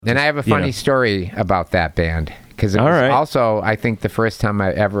And I have a funny story about that band, because it was also, I think, the first time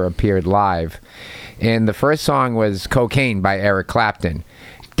I ever appeared live. And the first song was Cocaine by Eric Clapton.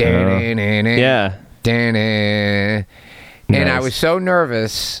 Yeah. And I was so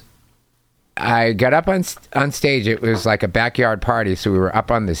nervous. I got up on stage. It was like a backyard party, so we were up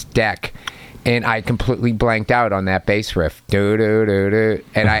on this deck, and I completely blanked out on that bass riff. And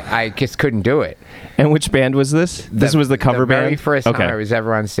I just couldn't do it. And which band was this? This was the cover band? The very first time I was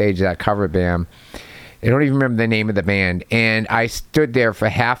ever on stage, that cover band. I don't even remember the name of the band. And I stood there for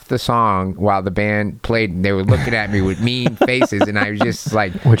half the song while the band played, and they were looking at me with mean faces, and I was just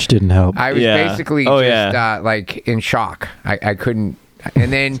like... Which didn't help. I was basically like in shock. I couldn't...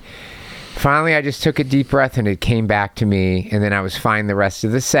 And then... Finally, I just took a deep breath, and it came back to me, and then I was fine the rest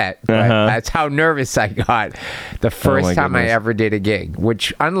of the set. But that's how nervous I got the first time I ever did a gig,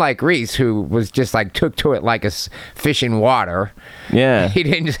 which, unlike Reese, who was just like took to it like a fish in water, he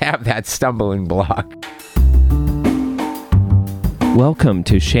didn't have that stumbling block. Welcome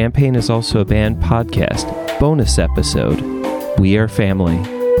to Champaign is Also a Band podcast, bonus episode, We Are Family.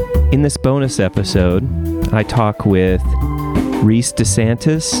 In this bonus episode, I talk with Reese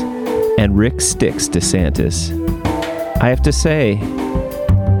DeSantis and Rick Styx DeSantis. I have to say,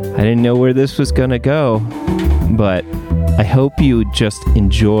 I didn't know where this was going to go, but I hope you just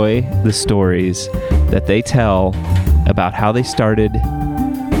enjoy the stories that they tell about how they started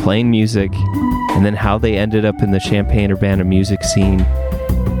playing music and then how they ended up in the Champaign-Urbana music scene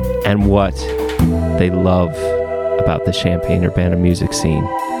and what they love about the Champaign-Urbana music scene.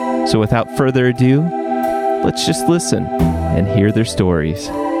 So without further ado, let's just listen and hear their stories.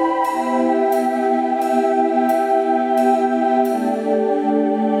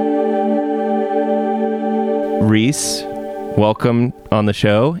 Reese, welcome on the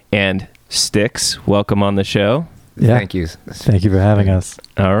show, and Styx, welcome on the show. Yeah. Thank you. Thank you for having us.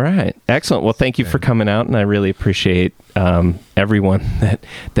 All right. Excellent. Well, thank you for coming out, and I really appreciate everyone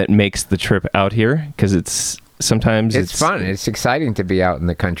that makes the trip out here, because it's fun. It's exciting to be out in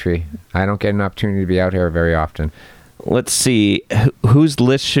the country. I don't get an opportunity to be out here very often. Let's see. Whose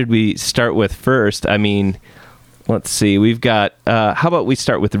list should we start with first? I mean, let's see. We've got, how about we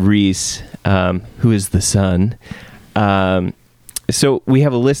start with Reese, who is the son. So we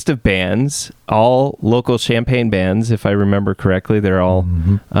have a list of bands, all local Champaign bands, if I remember correctly. They're all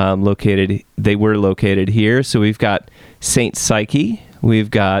they were located here. So we've got Saint Psyche, we've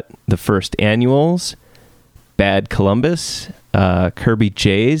got the First Annuals, Bad Columbus, Kirby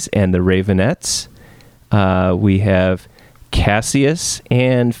Jays, and the Ravenettes. We have Cassius,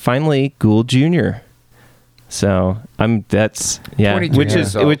 and finally Gould Jr. So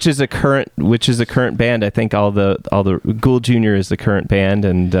which is a current band. I think all the Gould Jr. is the current band,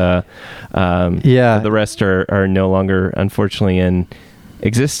 and the rest are no longer, unfortunately, in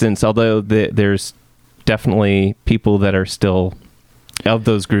existence. Although there's definitely people that are still of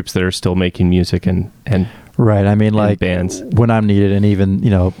those groups that are still making music and right. I mean, like bands when I'm needed, and even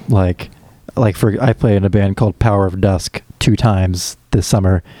I play in a band called Power of Dusk 2 times this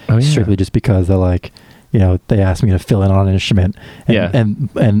summer, strictly just because they asked me to fill in on an instrument.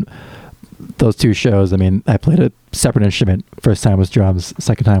 And those 2 shows, I mean, I played a separate instrument. First time was drums,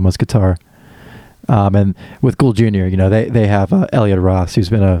 second time was guitar. And with Gould Jr., they have Elliot Ross, who's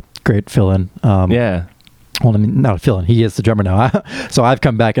been a great fill-in. Well, I mean, not a fill-in. He is the drummer now. So I've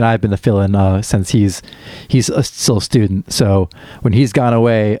come back and I've been the fill-in since he's still a student. So when he's gone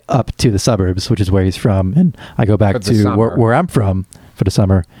away up to the suburbs, which is where he's from, and I go back to where I'm from for the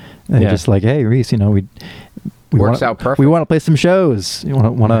summer, and just like, hey, Reese, we works out perfect. We want to play some shows. You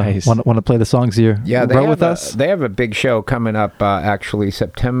want to play the songs you wrote with us? They have a big show coming up, actually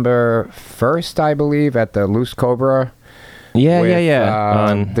September 1st, I believe, at the Loose Cobra.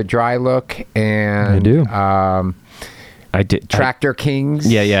 On the Dry Look, and I do. I did Tractor Kings.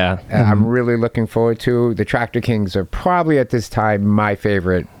 I'm really looking forward to the Tractor Kings. Are probably at this time my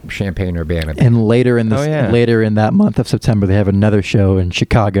favorite Champaign-Urbana band. And later in that month of September, they have another show in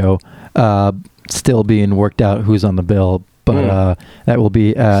Chicago. Still being worked out who's on the bill, but that will be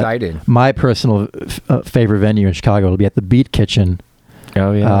exciting. My personal favorite venue in Chicago will be at the Beat Kitchen.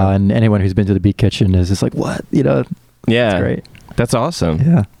 And anyone who's been to the Beat Kitchen is just like, what? Yeah, that's great. That's awesome.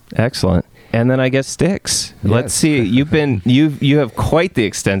 Yeah, excellent. And then I guess Styx. Yes. Let's see. You have quite the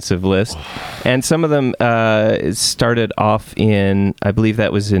extensive list, and some of them started off in, I believe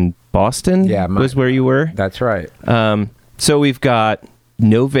that was in Boston. Yeah, was where you were. That's right. So we've got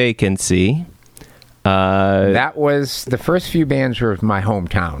No Vacancy, That was the first few bands were my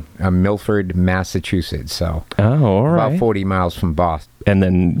hometown, Milford, Massachusetts. So, all right, about 40 miles from Boston. And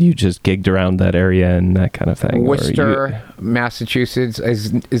then you just gigged around that area and that kind of thing. Worcester, Massachusetts.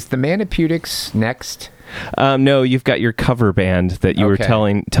 Is the Maniputics next? No, you've got your cover band that you were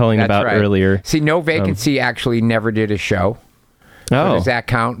telling That's about right. earlier. See, No Vacancy actually never did a show. So does that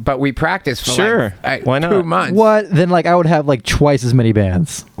count? But we practiced for Why not? 2 months. What? Then I would have twice as many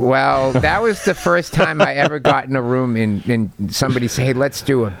bands. Well, that was the first time I ever got in a room and somebody say, "Hey, let's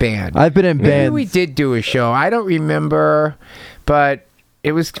do a band." I've been in bands. Maybe we did do a show. I don't remember, but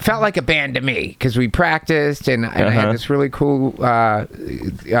it felt like a band to me because we practiced and I had this really cool girl,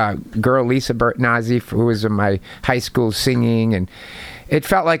 Lisa Bertnazzi, who was in my high school singing, and it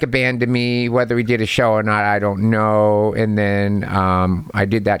felt like a band to me. Whether we did a show or not, I don't know. And then I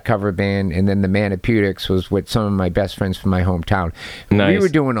did that cover band, and then the Maniputics was with some of my best friends from my hometown. Nice. We were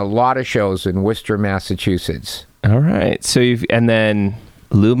doing a lot of shows in Worcester, Massachusetts. All right. So and then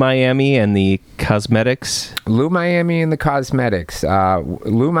Lou Miami and the Cosmetics. Lou Miami and the Cosmetics.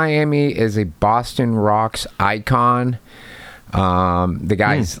 Lou Miami is a Boston Rocks icon. The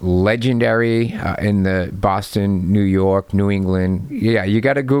guy's legendary in the Boston, New York, New England. Yeah, you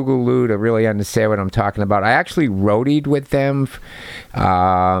got to Google Lou to really understand what I'm talking about. I actually roadied with them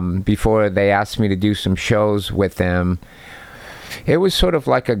before they asked me to do some shows with them. It was sort of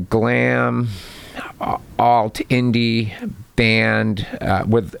like a glam, alt indie band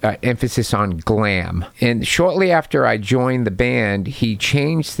with emphasis on glam. And shortly after I joined the band, he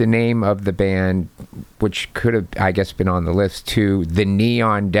changed the name of the band, which could have, I guess, been on the list, to The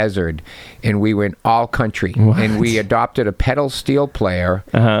Neon Desert. And we went all country. What? And we adopted a pedal steel player.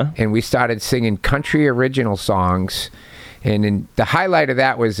 And we started singing country original songs. And the highlight of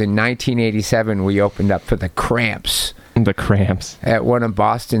that was in 1987, we opened up for the Cramps. The Cramps. At one of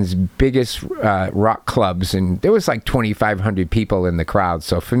Boston's biggest rock clubs. And there was 2,500 people in the crowd.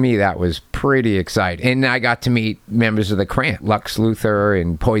 So for me, that was pretty exciting. And I got to meet members of the Cramps, Lux Luthor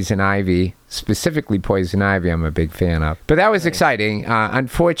and Poison Ivy. Specifically Poison Ivy, I'm a big fan of. But that was exciting.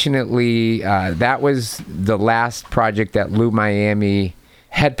 Unfortunately, that was the last project that Lou Miami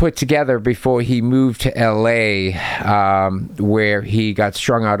had put together before he moved to L.A., where he got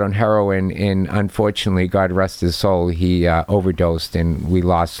strung out on heroin, and unfortunately, God rest his soul, he overdosed, and we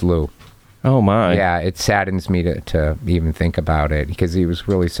lost Lou. Oh, my. Yeah, it saddens me to even think about it, because he was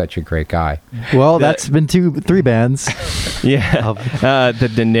really such a great guy. Well, that's been 3 bands. Yeah. The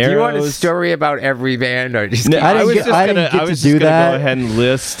Dineros. Do you want a story about every band? Or just I was just going to go ahead and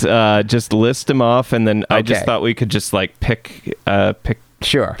list them off, and then I just thought we could just pick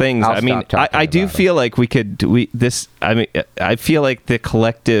Sure. things. I do feel like I feel like the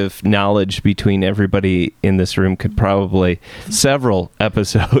collective knowledge between everybody in this room could probably several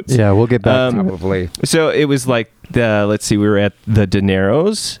episodes. Yeah, we'll get back to it. Probably. So it was we were at the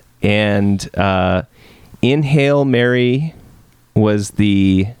Dineros, and Inhale Mary was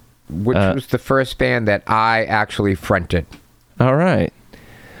which was the first band that I actually fronted. All right.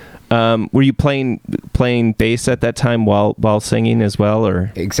 Were you playing bass at that time while singing as well,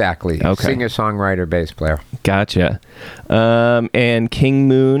 or? Exactly. Okay. Singer-songwriter, bass player. Gotcha. And King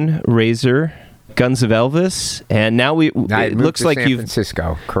Moon, Razor, Guns of Elvis, and now it looks like San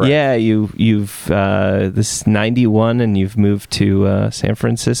Francisco. Correct. Yeah, you've this is 91, and you've moved to San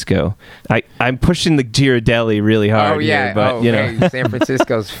Francisco. I'm pushing the Ghirardelli really hard. Here, but San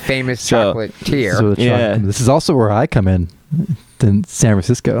Francisco's famous chocolate tier. So this is also where I come in San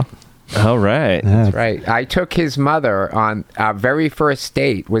Francisco. All right. Yeah. That's right. I took his mother on our very first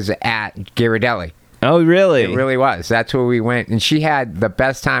date was at Ghirardelli. Oh, really? It really was. That's where we went, and she had the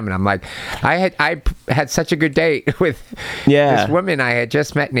best time. And I'm like, I had such a good date with this woman I had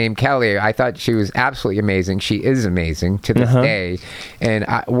just met named Kelly. I thought she was absolutely amazing. She is amazing to this day, and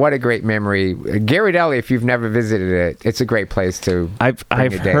what a great memory. Ghirardelli, if you've never visited it, it's a great place to. I've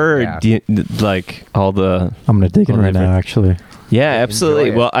heard all the. I'm gonna dig in right now, actually. Yeah,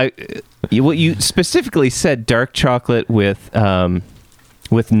 absolutely. Well, you specifically said dark chocolate with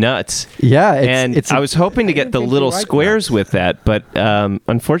nuts. Yeah, I was hoping to get the little squares nuts with that, but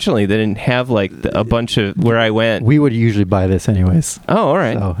unfortunately, they didn't have a bunch of where I went. We would usually buy this anyways. Oh, all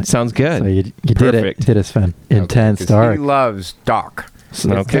right. So, sounds good. So you did it. Did it, Sven? Intense dark. He loves dark.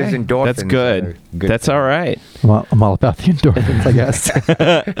 Okay, that's good. That's all right. I'm all about the endorphins, I guess.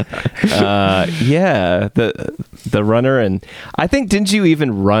 Yeah, the runner, and I think, didn't you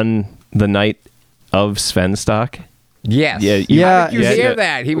even run the night of Svenstock? Yes. Yeah. How did you hear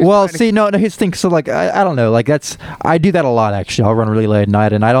that? He was no, here's the thing. So I don't know. I do that a lot, actually. I'll run really late at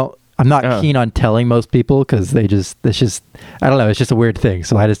night, and I I'm not keen on telling most people because it's just I don't know, it's just a weird thing,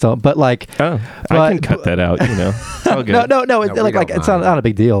 so I just don't. But like, I can cut that out, you know. It's all good. No, it's not a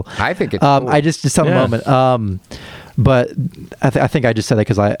big deal. I think it's cool. I just tell the moment. But I think I just said that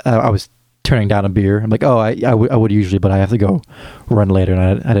because I was turning down a beer. I'm like, I would usually, but I have to go run later,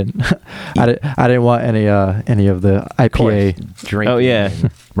 and I didn't want any of the IPA drinking.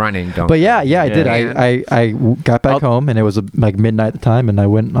 Running. Don't. But I did. I got back home, and it was like midnight at the time, and I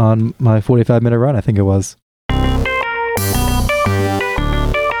went on my 45-minute run. I think it was.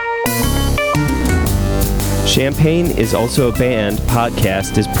 Champaign is Also a Band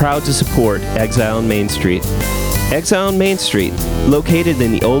podcast is proud to support Exile on Main Street. Exile on Main Street, located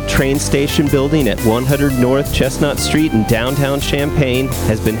in the old train station building at 100 North Chestnut Street in downtown Champaign,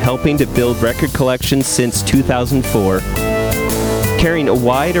 has been helping to build record collections since 2004. Carrying a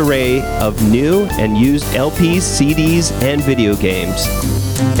wide array of new and used LPs, CDs, and video games.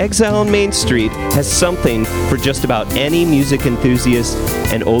 Exile on Main Street has something for just about any music enthusiast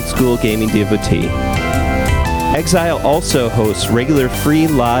and old-school gaming devotee. Exile also hosts regular free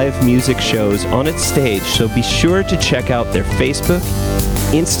live music shows on its stage, so be sure to check out their Facebook,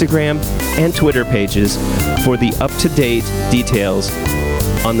 Instagram, and Twitter pages for the up-to-date details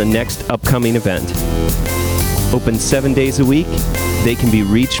on the next upcoming event. Open 7 days a week, they can be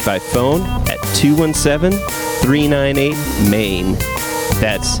reached by phone at 217-398-MAIN.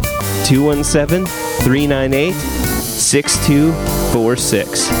 That's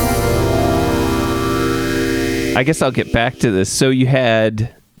 217-398-6246. I guess I'll get back to this. So you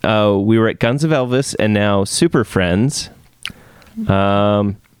had, we were at Guns of Elvis and now Super Friends.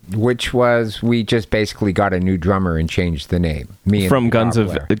 Which was, we just basically got a new drummer and changed the name. Me and from Guns of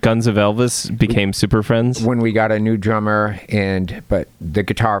Elvis became Super Friends? When we got a new drummer, but the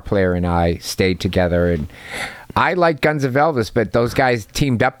guitar player and I stayed together, and I like Guns of Elvis, but those guys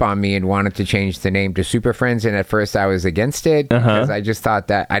teamed up on me and wanted to change the name to Super Friends, and at first I was against it because I just thought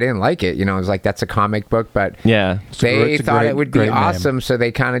that I didn't like it. You know, it was like, that's a comic book, but they thought it would be awesome, name. So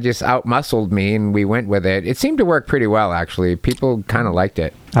they kind of just out-muscled me, and we went with it. It seemed to work pretty well, actually. People kind of liked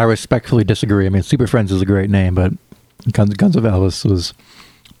it. I respectfully disagree. I mean, Super Friends is a great name, but Guns of Elvis was...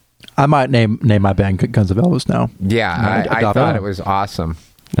 I might name my band Guns of Elvis now. Yeah, I thought it was awesome.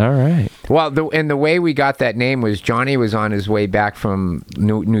 All right. Well, the way we got that name was Johnny was on his way back from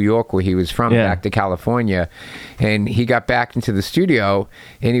New York, where he was from, back to California, and he got back into the studio,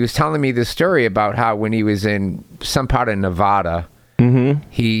 and he was telling me this story about how when he was in some part of Nevada,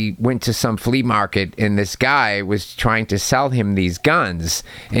 he went to some flea market, and this guy was trying to sell him these guns,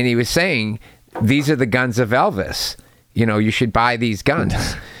 and he was saying, "These are the guns of Elvis. You know, you should buy these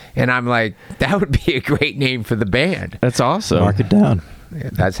guns." And I'm like, that would be a great name for the band. That's awesome. Mark it down. Yeah,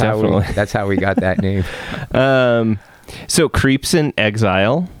 that's how we got that name. So Creeps in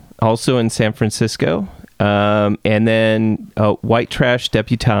Exile, also in San Francisco, and then White Trash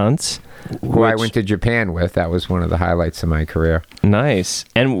Debutantes, who I went to Japan with. That was one of the highlights of my career. Nice.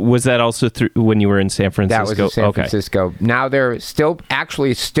 And was that also when you were in San Francisco? That was in San Francisco. Now they're still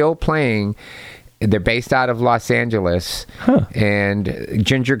playing. They're based out of Los Angeles, and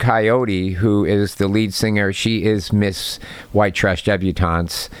Ginger Coyote, who is the lead singer, she is Miss White Trash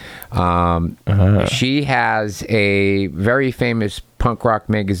Debutantes. She has a very famous punk rock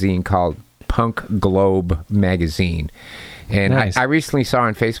magazine called Punk Globe Magazine. And nice. I recently saw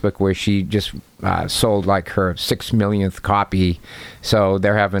on Facebook where she just sold like her 6 millionth copy. So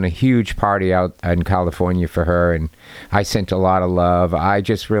they're having a huge party out in California for her. And I sent a lot of love. I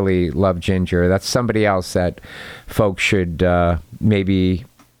just really love Ginger. That's somebody else that folks should maybe,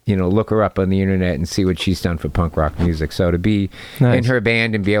 look her up on the internet and see what she's done for punk rock music. So to be in her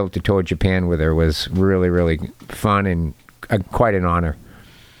band and be able to tour Japan with her was really, really fun and quite an honor.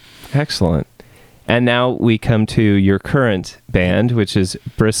 Excellent. And now we come to your current band, which is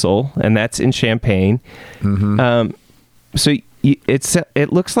Bristle, and that's in Champaign. So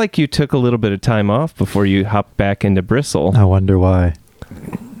it looks like you took a little bit of time off before you hopped back into Bristle. I wonder why.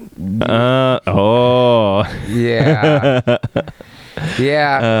 Yeah.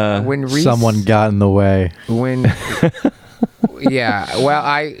 Yeah. When someone got in the way.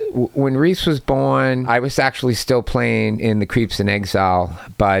 When Reese was born, I was actually still playing in the Creeps in Exile,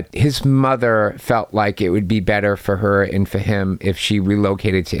 but his mother felt like it would be better for her and for him if she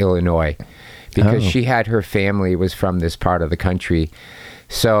relocated to Illinois, because she had her family was from this part of the country.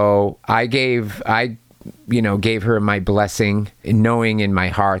 So I gave her my blessing, knowing in my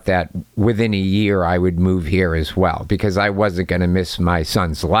heart that within a year I would move here as well, because I wasn't going to miss my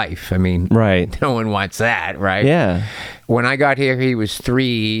son's life. I mean, right. No one wants that, right? Yeah. When I got here, he was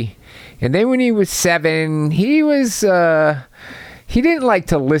 3. And then when he was 7, he was he didn't like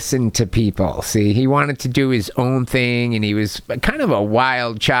to listen to people. See, he wanted to do his own thing, and he was kind of a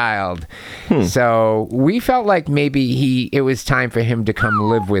wild child. So we felt like maybe it was time for him to come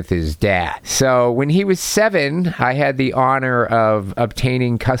live with his dad. So when he was 7, I had the honor of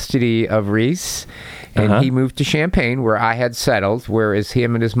obtaining custody of Reese, and he moved to Champaign, where I had settled, whereas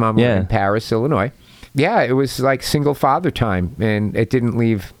him and his mom were in Paris, Illinois. Yeah, it was like single father time, and it didn't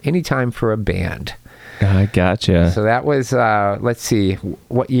leave any time for a band. I gotcha. So that was, let's see,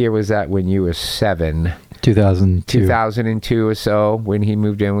 what year was that when you were 7? 2002 or so, when he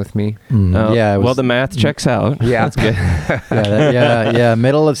moved in with me. Yeah. Well, the math checks out. Yeah. That's good. yeah.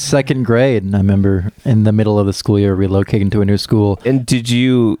 Middle of 2nd grade. I remember in the middle of the school year relocating to a new school. And did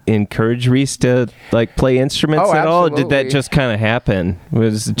you encourage Reese to like play instruments at all? Or did that just kind of happen?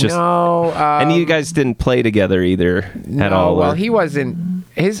 Was it just no? And you guys didn't play together either at all? Well, he wasn't.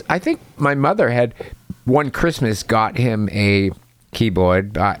 I think my mother had one Christmas got him a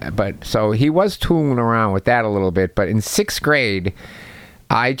keyboard, but so he was tooling around with that a little bit. But in 6th grade,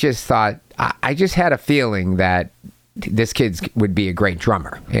 I just thought, I just had a feeling that this kid would be a great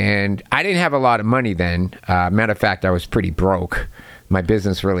drummer. And I didn't have a lot of money then. Matter of fact, I was pretty broke. My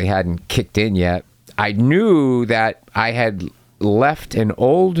business really hadn't kicked in yet. I knew that I had left an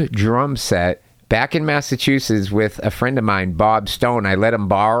old drum set back in Massachusetts with a friend of mine, Bob Stone. I let him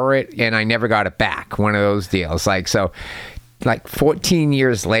borrow it, and I never got it back. One of those deals. Like 14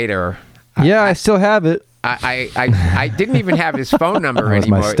 years later. I still have it. I didn't even have his phone number that was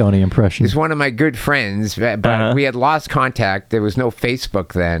anymore. My Stoney impression. He's one of my good friends, but we had lost contact. There was no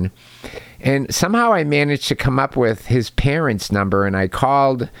Facebook then. And somehow I managed to come up with his parents' number, and I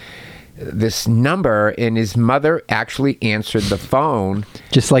called this number, and his mother actually answered the phone.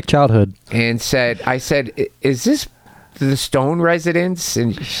 Just like childhood. And I said, is this the Stone residence?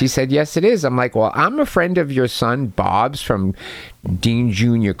 And she said, yes, it is. I'm like, well, I'm a friend of your son Bob's from Dean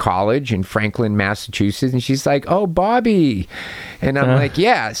Junior College in Franklin, Massachusetts. And she's like, oh, Bobby. And I'm like,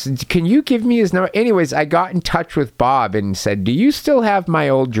 yes. Can you give me his number? Anyways, I got in touch with Bob and said, do you still have my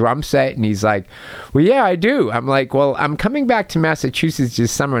old drum set? And he's like, well, yeah, I do. I'm like, well, I'm coming back to Massachusetts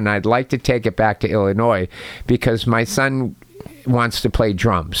this summer, and I'd like to take it back to Illinois because my son wants to play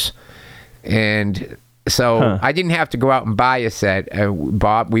drums. And so I didn't have to go out and buy a set.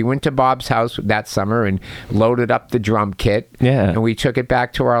 We went to Bob's house that summer and loaded up the drum kit. Yeah. And we took it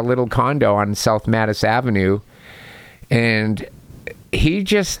back to our little condo on South Mattis Avenue. And he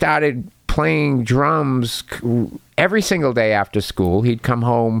just started playing drums every single day after school. He'd come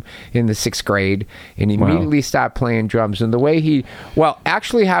home in the 6th grade and immediately start playing drums. And the way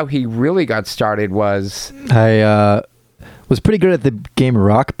how he really got started was... was pretty good at the game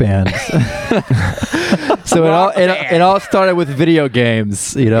Rock Band. So it all started with video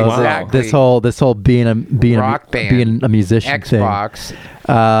games, Exactly. this whole being a musician Xbox.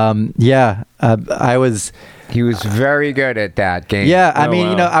 thing. He was very good at that game. Yeah,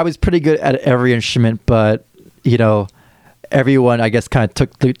 I was pretty good at every instrument, but everyone I guess kind of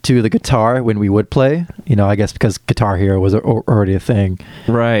took to the guitar when we would play. I guess because Guitar Hero was already a thing,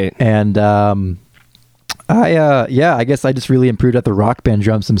 right? And I guess I just really improved at the Rock Band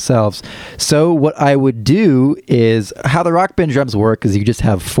drums themselves. So what I would do is, how the Rock Band drums work is you just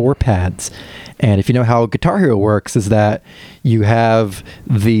have 4 pads. And if you know how Guitar Hero works, is that you have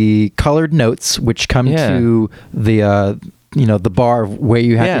the colored notes which come to the the bar where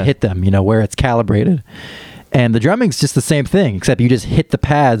you have to hit them, where it's calibrated. And the drumming's just the same thing, except you just hit the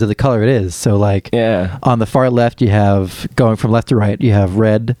pads of the color it is. So on the far left, you have, going from left to right, you have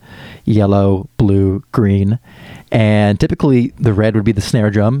red, yellow, blue, green. And typically the red would be the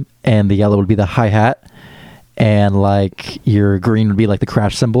snare drum and the yellow would be the hi-hat. And your green would be the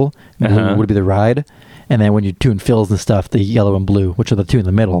crash cymbal, blue would be the ride. And then when you tune fills and stuff, the yellow and blue, which are the two in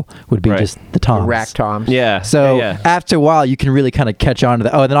the middle, would be just the toms. The rack toms. Yeah. So after a while, you can really kind of catch on to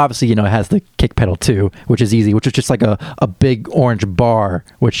that. Oh, and then obviously, it has the kick pedal too, which is easy, which is just like a big orange bar,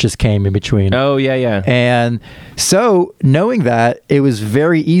 which just came in between. Oh, yeah. And so knowing that, it was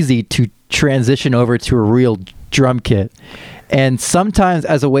very easy to transition over to a real drum kit. And sometimes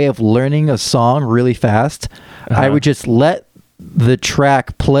as a way of learning a song really fast, I would just let the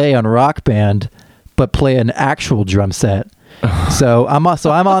track play on Rock Band, but play an actual drum set. So I'm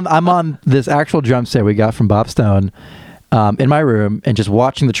on this actual drum set we got from Bob Stone in my room, and just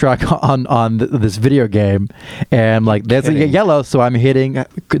watching the track on this video game, and there's a yellow, so I'm hitting at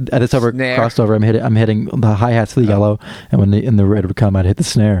this crossover. I'm hitting the hi-hats to the yellow, and when the red would come, I'd hit the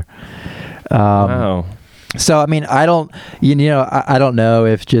snare. Wow. So I mean, I don't know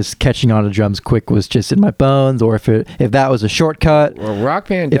if just catching on to drums quick was just in my bones, or if that was a shortcut. Well, Rock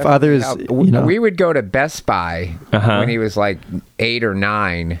Band. If others, we would go to Best Buy when he was like 8 or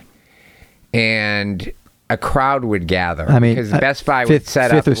 9, and a crowd would gather. I mean, because Best Buy would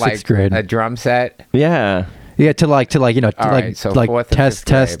set up like a drum set. Yeah. Yeah, to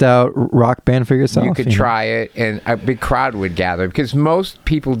test out Rock Band for yourself. You could try it, and a big crowd would gather because most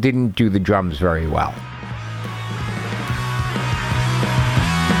people didn't do the drums very well.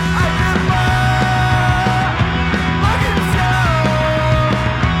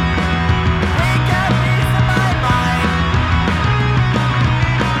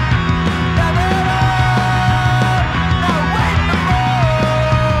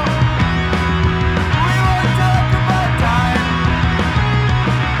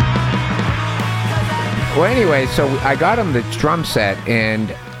 Well, anyway, so I got him the drum set,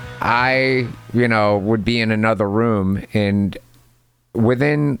 and I, would be in another room, and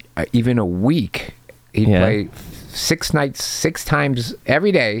within even a week, he'd play 6 nights, 6 times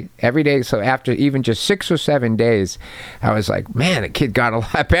every day. So after even just 6 or 7 days, I was like, man, the kid got a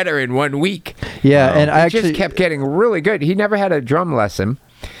lot better in 1 week. Yeah, and I just kept getting really good. He never had a drum lesson.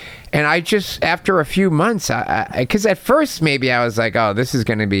 And I just, after a few months, because at first maybe I was like, oh, this is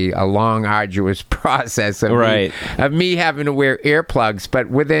going to be a long, arduous process of me having to wear earplugs. But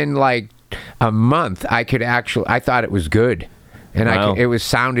within like a month, I thought it was good. And it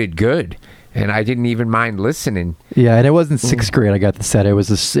sounded good. And I didn't even mind listening. Yeah, and it wasn't 6th grade I got the set. It was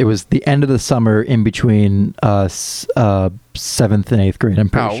the end of the summer in between 7th and 8th grade. I'm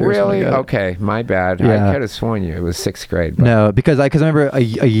pretty sure. Oh, really? Okay, my bad. Yeah. I could have sworn you it was 6th grade. But. No, because I remember a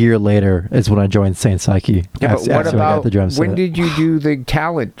year later is when I joined St. Psyche. Yeah, but what about when did you do the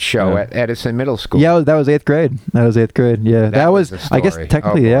talent show at Edison Middle School? Yeah, that was 8th grade. Yeah, that was I guess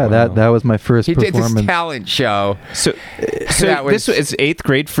technically, that was my first performance. He did this talent show. So this was 8th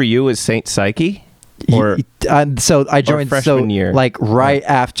grade for you as St. Psyche? Or so I joined freshman year, right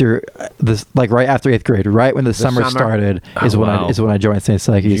after 8th grade, right when the summer started is when I joined St.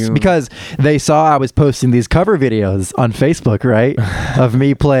 Psyche's, because they saw I was posting these cover videos on Facebook, right, of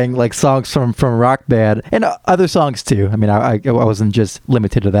me playing like songs from Rock Band and other songs too. I mean, I wasn't just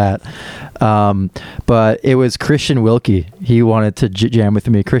limited to that, but it was Christian Wilkie. He wanted to jam with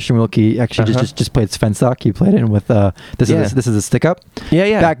me. Christian Wilkie actually just played Svensson. He played it with this is a Stick Up.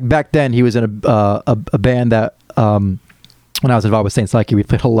 Yeah. Back then he was in a band that when I was involved with St. Psyche, we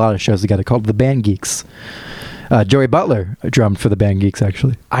played a lot of shows together called the Band Geeks. Joey Butler drummed for the Band Geeks,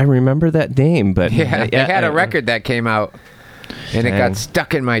 actually. I remember that name, but they had a record that came out. And it got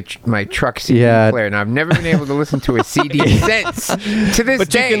stuck in my truck CD player, and I've never been able to listen to a CD since to this but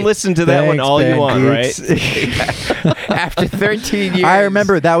day. You can listen to that one all you want, right? After 13 years, I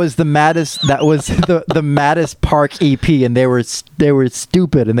remember that was the maddest. That was the maddest Park EP, and they were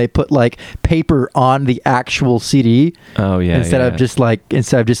stupid, and they put like paper on the actual CD. Oh yeah, instead of just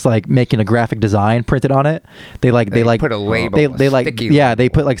like making a graphic design printed on it, they put a label. They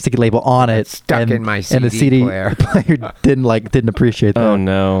put like sticky label on it, stuck in my CD and the CD player didn't appreciate that. Oh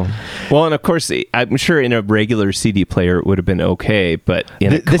no! Well, and of course, I'm sure in a regular CD player it would have been okay, but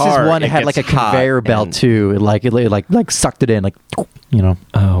in a car, this is one that had like a conveyor belt too. It sucked it in, like. Oh,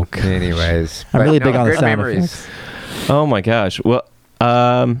 okay. Anyways, I'm really big on the sound memories. effects. Oh my gosh! Well,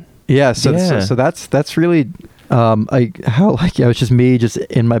 So that's really. It was just me just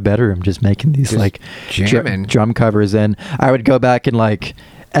in my bedroom just making these jamming drum covers, and I would go back and like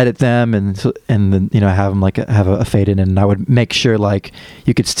edit them and then have them have a fade in, and I would make sure like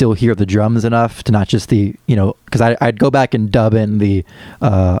you could still hear the drums enough to not just the because I'd go back and dub in the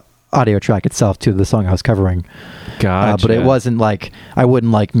audio track itself to the song I was covering. Gotcha. But it wasn't like I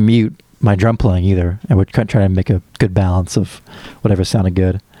wouldn't like mute my drum playing either. I would try to make a good balance of whatever sounded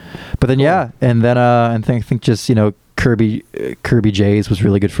good. But then and then I think just Kirby Jays was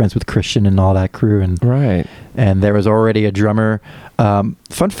really good friends with Christian and all that crew, and and there was already a drummer. Fun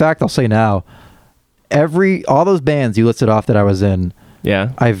fact, I'll say now, all those bands you listed off that I was in,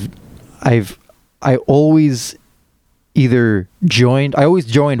 I always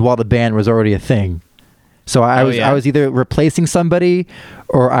joined while the band was already a thing. So I was either replacing somebody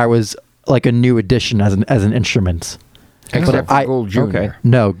or I was like a new addition as an instrument. Except for Gould Jr. Okay.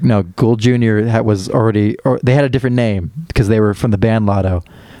 No, Gould Jr. was already, or they had a different name because they were from the band Lotto,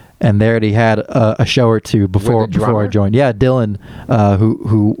 and they already had a show or two before I joined. Yeah, Dylan,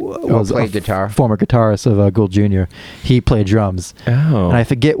 who was played guitar, former guitarist of Gould Jr. He played drums. Oh, and I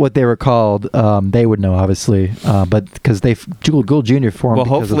forget what they were called. They would know, obviously, but because Gould Jr. formed. Well,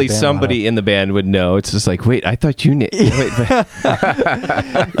 hopefully somebody Lotto in the band would know. It's just like, wait, I thought you knew.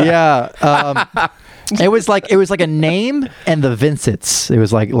 Yeah. It was like a name and the Vincents. It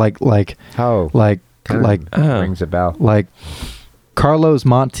was like rings a bell. Like Carlos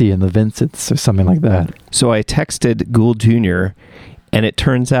Monti and the Vincents or something like that. So I texted Gould Jr. and it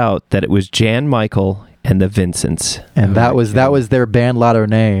turns out that it was Jan Michael and the Vincents. And that was their band ladder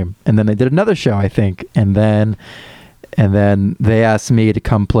name. And then they did another show, I think. And then they asked me to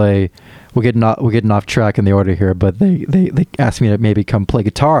come play. We're getting off track in the order here, but they asked me to maybe come play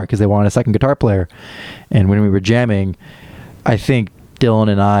guitar because they wanted a second guitar player. And when we were jamming, I think Dylan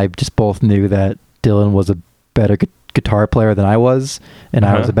and I just both knew that Dylan was a better guitar player than I was, and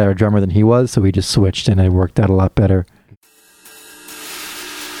I was a better drummer than he was, so we just switched and it worked out a lot better.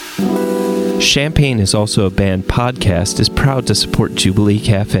 Champaign is Also a Band podcast is proud to support Jubilee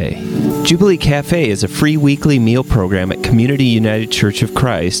Cafe. Jubilee Cafe is a free weekly meal program at Community United Church of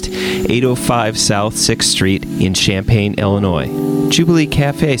Christ, 805 South 6th Street in Champaign, Illinois. Jubilee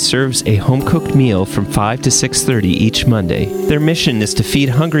Cafe serves a home-cooked meal from 5 to 6:30 each Monday. Their mission is to feed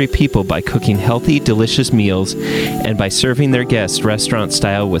hungry people by cooking healthy, delicious meals and by serving their guests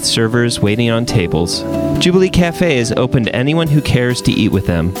restaurant-style with servers waiting on tables. Jubilee Cafe is open to anyone who cares to eat with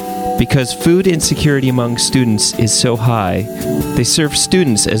them. Because food insecurity among students is so high, they serve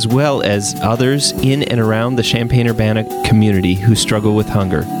students as well as others in and around the Champaign-Urbana community who struggle with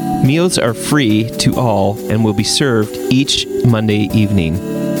hunger. Meals are free to all and will be served each Monday evening.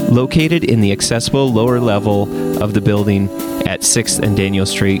 Located in the accessible lower level of the building at 6th and Daniel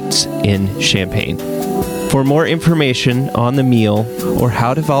Streets in Champaign. For more information on the meal or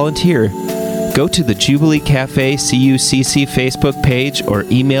how to volunteer, go to the Jubilee Cafe CUCC Facebook page or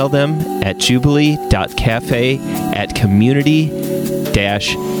email them at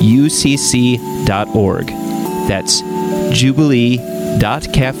jubilee.cafe@community-ucc.org. That's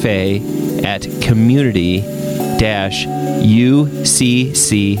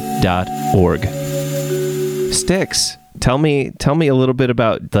jubilee.cafe@community-ucc.org. Styx, tell me a little bit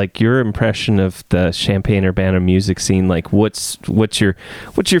about like your impression of the Champaign-Urbana music scene. Like what's your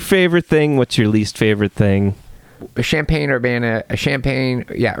favorite thing? What's your least favorite thing? Urbana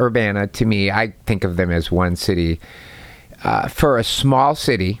to me, I think of them as one city. For a small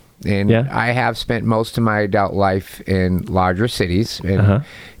city, and I have spent most of my adult life in larger cities and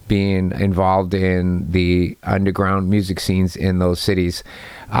being involved in the underground music scenes in those cities.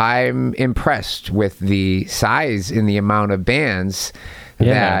 I'm impressed with the size and the amount of bands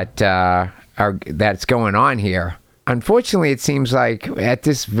that's going on here. Unfortunately, it seems like at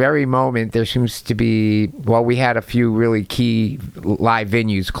this very moment there seems to be, well, we had a few really key live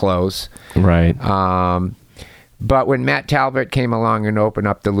venues close. Right. But when Matt Talbot came along and opened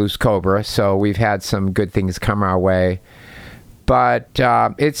up the Loose Cobra, so we've had some good things come our way. But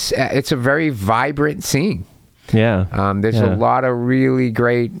it's a very vibrant scene. Yeah. There's a lot of really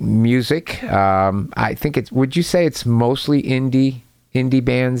great music. I think would you say it's mostly indie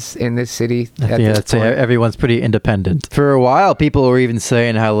bands in this city? I'd say everyone's pretty independent. For a while, people were even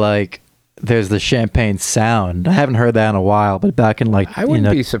saying how like there's the Champaign sound. I haven't heard that in a while, but back in like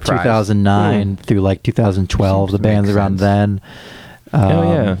 2009 through like 2012, the bands around then.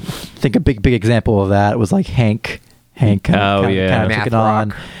 I think a big example of that was like Hank kind of took it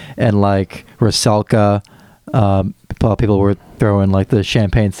on, and like Rusalka. People were throwing like the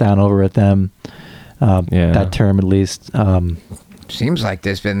Champaign sound over at them. That term at least. Seems like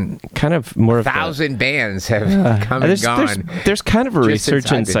there's been kind of more 1,000 bands have come and gone. There's kind of a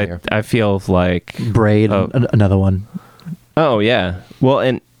resurgence. I feel like Braid, another one. Oh yeah. Well,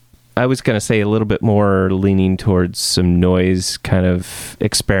 and I was going to say a little bit more leaning towards some noise, kind of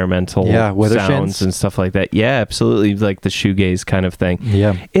experimental sounds and stuff like that. Yeah, absolutely, like the shoegaze kind of thing.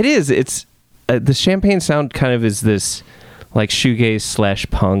 Yeah, it is. It's the Champaign sound kind of is this like shoegaze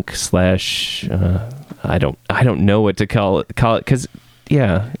 / punk / I don't know what to call it because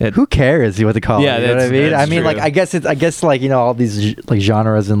who cares what to call it? You know what I mean? I mean, true. like I guess like, you know, all these like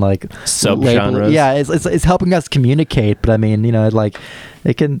genres and like subgenres. Yeah, it's helping us communicate. But I mean, you know, like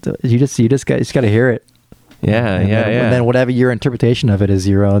it can. You just got to hear it. And then whatever your interpretation of it is,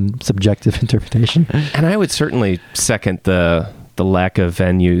 your own subjective interpretation. And I would certainly second the lack of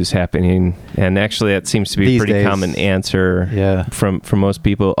venues happening, and actually that seems to be a pretty common answer from most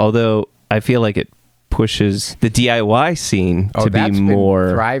people. Although I feel like it pushes the DIY scene to be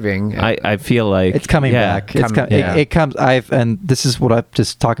more thriving. I feel like it's coming back. It comes. And this is what I've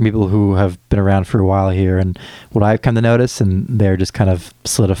just talking to people who have been around for a while here, and what I've come to notice, and they're just kind of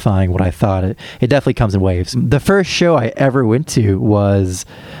solidifying what I thought. It definitely comes in waves. The first show I ever went to was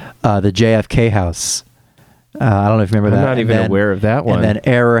the JFK House. I don't know if you remember that. I'm not even aware of that one. And then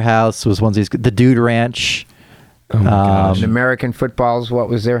Error House was one of these. The Dude Ranch. Oh my gosh. And American Footballs, what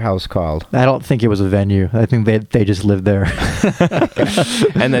was their house called? I don't think it was a venue. I think they just lived there.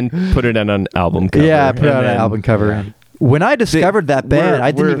 And then put it on an album cover. Yeah, put it on an album cover. Yeah. When I discovered that band,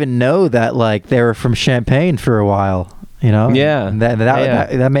 I didn't even know that like they were from Champaign for a while. You know, Yeah. And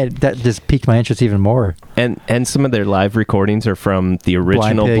that just piqued my interest even more. And some of their live recordings are from the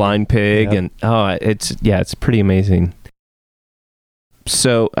original Blind Pig, Yep. and it's pretty amazing.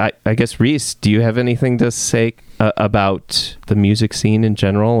 So I guess, Reese, do you have anything to say about the music scene in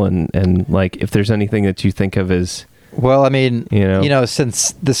general, and like if there's anything that you think of as, well, I mean, you know,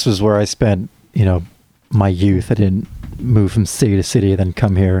 since this was where I spent my youth, I didn't move from city to city, then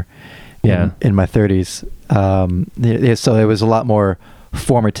come here in my 30s. So it was a lot more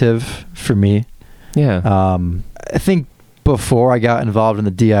formative for me. Yeah. I think before I got involved in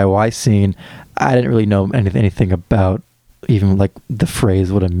the DIY scene, I didn't really know anything about even like the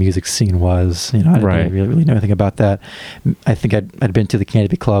phrase what a music scene was. I didn't really know anything about that. I think I'd been to the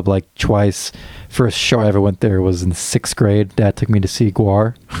Canopy Club like twice. First show I ever went there was in 6th grade. Dad took me to see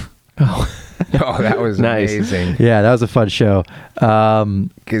Gwar. Oh, that was nice. Amazing. Yeah, that was a fun show.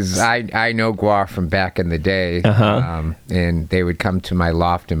 Because I know Gwar from back in the day, and they would come to my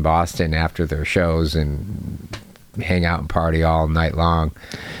loft in Boston after their shows and hang out and party all night long.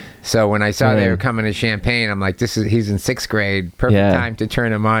 So when I saw they were coming to Champaign, I'm like, he's in 6th grade. Perfect time to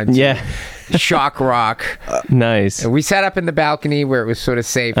turn him on to shock rock. Nice. And we sat up in the balcony where it was sort of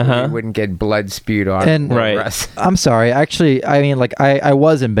safe, where we wouldn't get blood spewed on us. I'm sorry. Actually, I mean, like I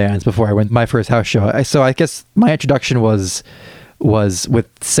was in bands before I went to my first house show. So I guess my introduction was with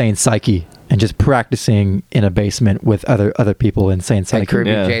Saint Psyche and just practicing in a basement with other people in Saint Psyche. At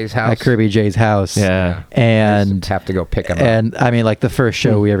Kirby J's house. At Kirby J's house. Yeah. And have to go pick him up. And I mean, like the first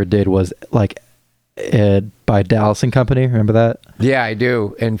show we ever did was like by Dallas and Company. Remember that? Yeah, I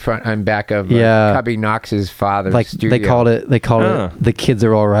do. In front and back of Cubby Knox's father's like studio. They called it the Kids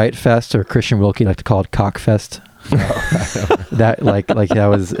Are All Right Fest, or Christian Wilkie liked to call it Cock Fest. That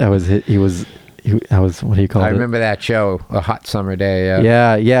what do you call it? I remember that show, a hot summer day.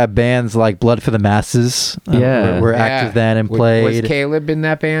 Yeah. Bands like Blood for the Masses were active then and played. Was Caleb in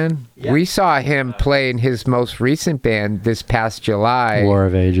that band? Yeah. We saw him play in his most recent band this past July. War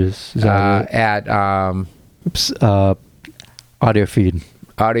of Ages. At Audio Feed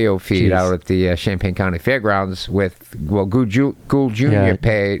out at the Champaign County Fairgrounds with Gould Jr.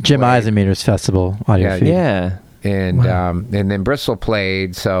 paid. Jim Eisenmeter's festival, Audio Feed. Yeah. And then Bristol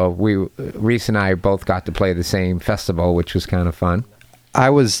played, so Reese and I both got to play the same festival, which was kind of fun.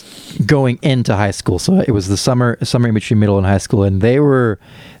 I was going into high school, so it was the summer in between middle and high school, and they were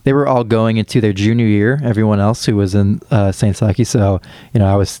all going into their junior year. Everyone else who was in Saint Psyche, so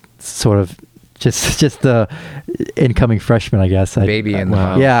I was sort of just the incoming freshman, I guess. Baby in the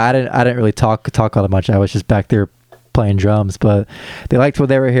house. Yeah, I didn't really talk all that much. I was just back there playing drums, but they liked what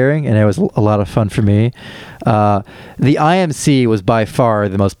they were hearing, and it was a lot of fun for me. The IMC was by far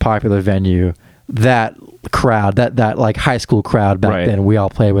the most popular venue. That crowd, that like high school crowd back then, we all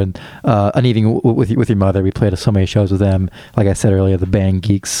played with an evening with your mother. We played so many shows with them. Like I said earlier, the Band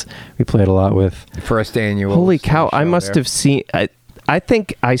Geeks we played a lot with. First annual. Holy cow! I must have seen. I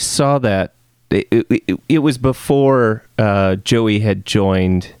think I saw that. It was before Joey had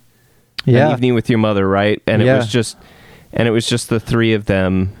joined. An Evening with Your Mother, right? And it was just the three of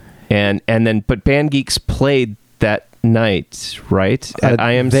them, and then but Band Geeks played that night, right? At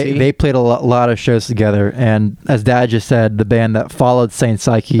IMC. They played a lot of shows together, and as Dad just said, the band that followed Saint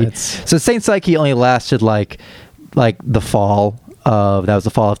Psyche. So Saint Psyche only lasted like the fall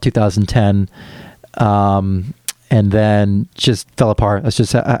of 2010. And then just fell apart. That's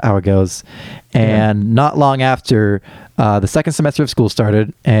just how it goes. And not long after, the second semester of school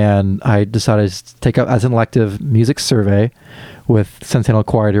started, and I decided to take up as an elective music survey with Centennial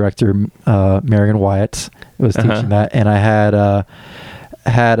Choir director Marion Wyatt. Was teaching that, and I had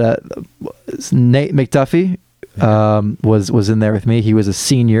Nate McDuffie was in there with me. He was a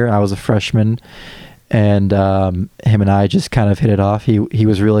senior. I was a freshman. And him and I just kind of hit it off. He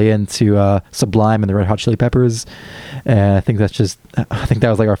was really into Sublime and the Red Hot Chili Peppers, and I think that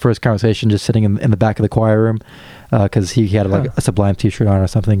was like our first conversation, just sitting in the back of the choir room, because he had like a Sublime T-shirt on or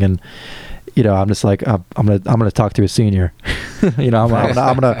something, and I'm just like I'm gonna talk to a senior, I'm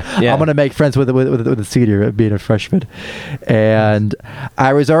gonna make friends with a senior, being a freshman, and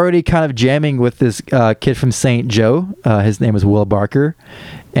I was already kind of jamming with this kid from St. Joe. His name was Will Barker.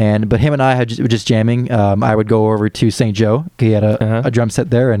 But him and I were just jamming. I would go over to St. Joe. He had a drum set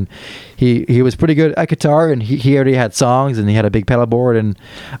there, and he was pretty good at guitar, and he already had songs, and he had a big pedal board, and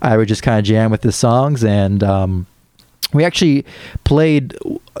I would just kind of jam with the songs. And we actually played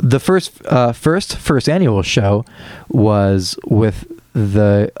the first annual show was with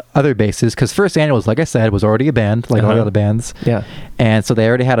the other bassists, because First Annuals, like I said, was already a band, like all the other bands. Yeah. And so they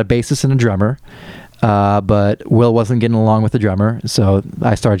already had a bassist and a drummer. But Will wasn't getting along with the drummer, so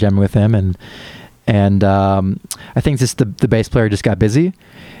I started jamming with him, and I think just the bass player just got busy.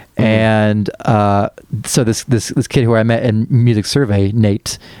 And so this kid who I met in Music Survey,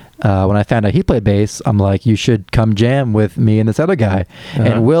 Nate, when I found out he played bass, I'm like, you should come jam with me and this other guy.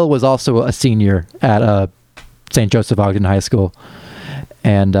 And Will was also a senior at St. Joseph Ogden High School.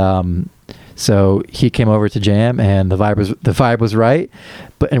 And so he came over to jam, and the vibe was right.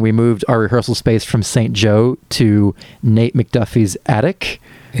 And we moved our rehearsal space from St. Joe to Nate McDuffie's attic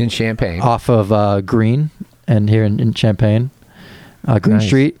in Champaign, off of Green, and here in Champaign, Green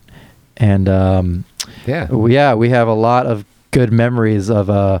Street. And we have a lot of good memories of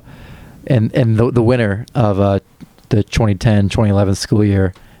and the winner of the 2010-2011 school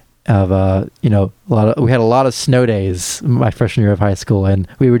year. Of we had a lot of snow days my freshman year of high school, and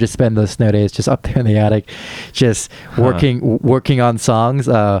we would just spend those snow days just up there in the attic, just working on songs.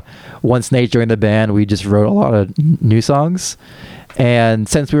 Once Nate joined the band, we just wrote a lot of new songs. And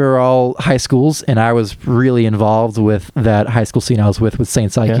since we were all high schools, and I was really involved with that high school scene I was with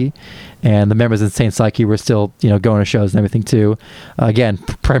Saint Psyche, and the members in Saint Psyche were still, going to shows and everything too. Again,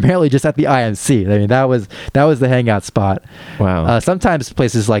 primarily just at the IMC. I mean, that was the hangout spot. Wow. Sometimes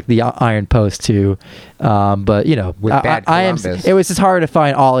places like the Iron Post too, but with Bad Columbus, it was just hard to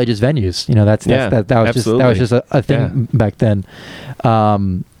find all ages venues. That was just a thing back then,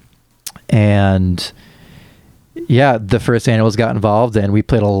 and. Yeah, the First Annuals got involved, and we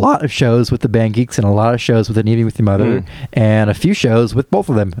played a lot of shows with the Band Geeks and a lot of shows with An Evening with Your Mother, and a few shows with both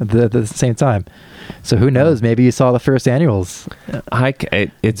of them at the same time. So who knows? Maybe you saw the First Annuals.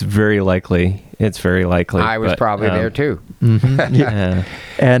 It's very likely. I was probably there too. Mm-hmm. Yeah.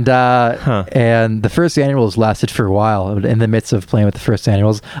 And the First Annuals lasted for a while. In the midst of playing with the First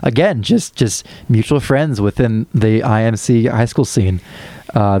Annuals, again, just mutual friends within the IMC high school scene.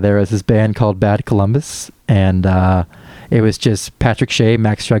 There was this band called Bad Columbus, and it was just Patrick Shea,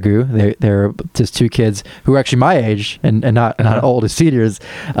 Max Chagou. They're just two kids who were actually my age and not old as seniors,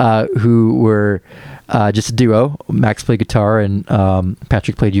 who were just a duo. Max played guitar and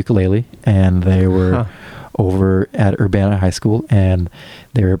Patrick played ukulele, and they were over at Urbana High School, and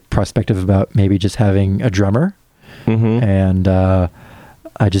they were prospective about maybe just having a drummer. Mm-hmm. And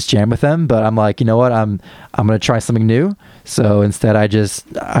I just jammed with them, but I'm like, you know what? I'm going to try something new. So instead, I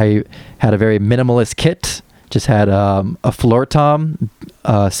had a very minimalist kit. Just had a floor tom,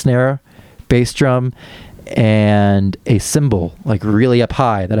 snare, bass drum, and a cymbal, like really up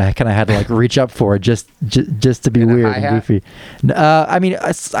high, that I kind of had to like reach up for just to be weird and goofy. I mean,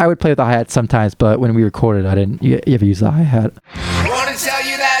 I would play with the hi-hat sometimes, but when we recorded, I didn't. You ever use the hi-hat? I want to tell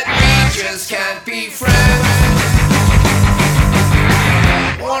you that we just can't be friends.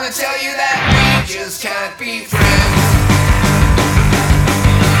 I want to tell you that we just can't be friends.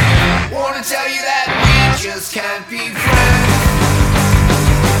 I want to tell you that we just can't be friends.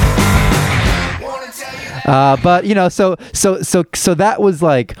 But so that was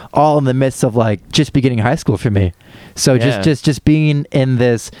like all in the midst of like just beginning high school for me. So just being in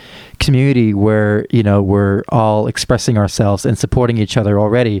this community where we're all expressing ourselves and supporting each other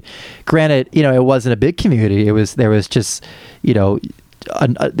already. Granted, it wasn't a big community. There was just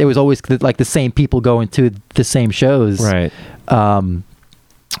there was always like the same people going to the same shows, right? And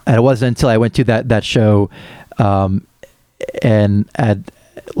it wasn't until I went to that show, and at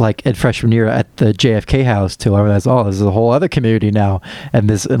freshman year at the JFK house till I realized, this is a whole other community now, and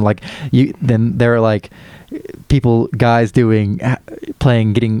then there are like guys getting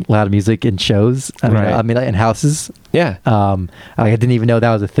loud music in shows. I mean, in houses. Yeah. I didn't even know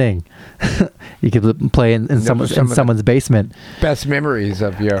that was a thing. You could play in someone's basement. Best memories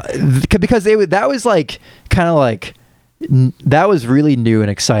of your because that was like kind of like that was really new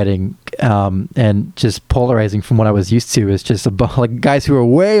and exciting, and just polarizing from what I was used to. Is just like guys who are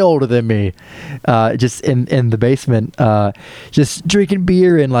way older than me, just in the basement, just drinking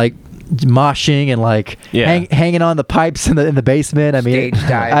beer and like moshing and like hanging on the pipes in the basement. I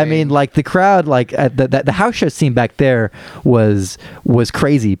mean, like the crowd, like at the house show scene back there was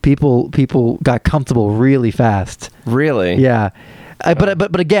crazy. People got comfortable really fast. Really? Yeah.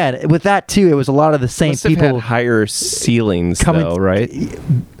 But again, with that too, it was a lot of the same Must people. have had higher ceilings, though, right?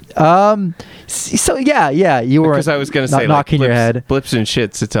 So you were, because I was going to say knocking like, your head, blips and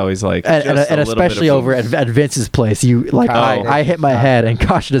shits. It's always like, and especially over at Vince's place. You like, I hit my head and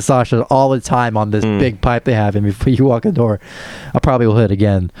Kasha to Sasha all the time on this big pipe they have, and before you walk the door, I probably will hit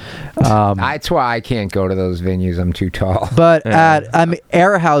again. That's why I can't go to those venues. I'm too tall. But at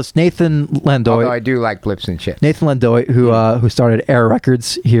Air House, Nathan Landoy. Although I do like blips and shits. Nathan Landoy, who started Air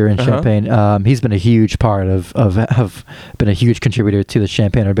Records here in Champaign, he's been a huge part of been a huge contributor to the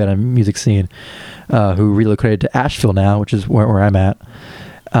Champaign Urbana music scene. Who relocated to Asheville now, which is where I'm at.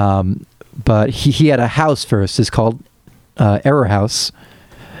 But he had a house first. It's called Error House.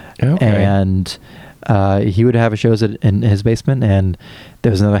 Okay. And he would have shows in his basement. And there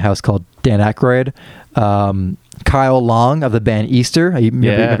was another house called Dan Aykroyd. Kyle Long of the band Easter.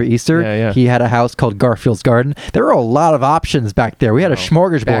 Remember Easter? Yeah. He had a house called Garfield's Garden. There were a lot of options back there. We had a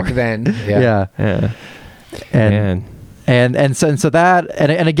smorgasbord. Back then. Yeah. And so that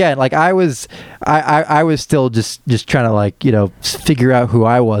and again, like I was still just trying to like, you know, figure out who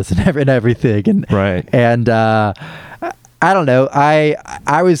I was and everything, and right. And I don't know,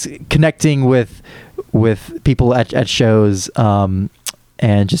 I was connecting with people at shows, and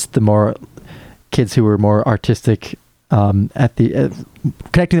just the more kids who were more artistic,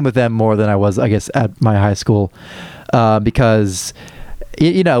 connecting with them more than I was, I guess, at my high school, because.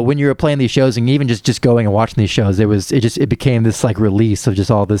 You know, when you were playing these shows and even just going and watching these shows, it became this like release of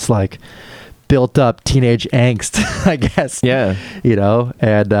just all this like built up teenage angst, I guess. Yeah. You know,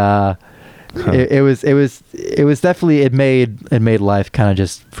 and it was definitely, it made life kind of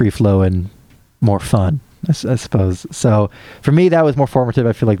just free flow and more fun, I suppose. So for me, that was more formative.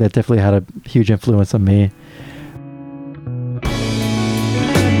 I feel like that definitely had a huge influence on me.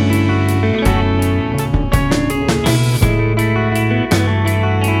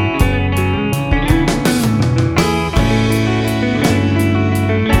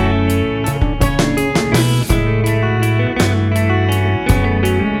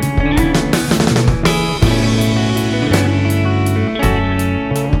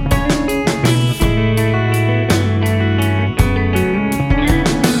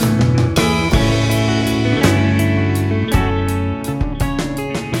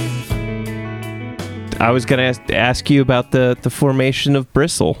 I was going to ask you about the formation of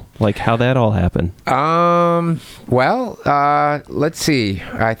Bristle, like how that all happened. Well, let's see.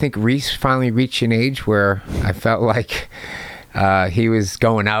 I think Reese finally reached an age where I felt like he was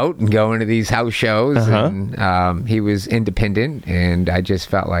going out and going to these house shows, and he was independent, and I just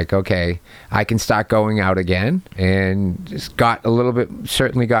felt like, okay, I can start going out again, and just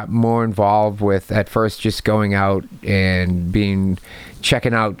certainly got more involved with, at first, just going out and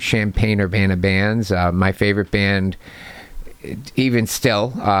checking out Champaign-Urbana bands. My favorite band, even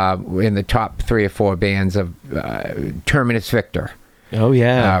still, in the top 3 or 4 bands of Terminus Victor. Oh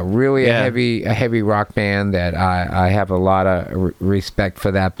yeah, really a heavy rock band that I have a lot of respect for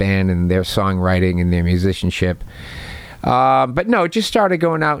that band and their songwriting and their musicianship. But no, just started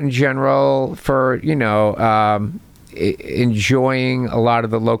going out in general for, you know, enjoying a lot of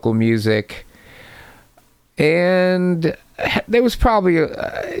the local music. And there was probably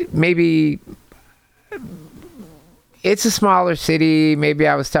maybe it's a smaller city. Maybe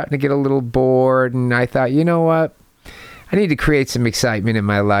I was starting to get a little bored, and I thought, you know what? I need to create some excitement in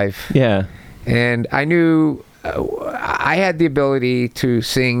my life. Yeah. And I knew I had the ability to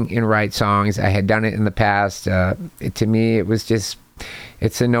sing and write songs. I had done it in the past. To me, it was just,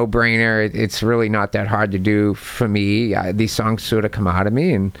 it's a no-brainer. It's really not that hard to do for me. These songs sort of come out of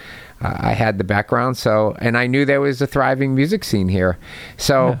me, and I had the background. So, and I knew there was a thriving music scene here.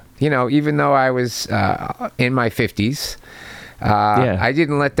 So, you know, even though I was in my 50s, I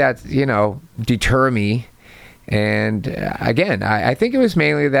didn't let that, you know, deter me. And again, I think it was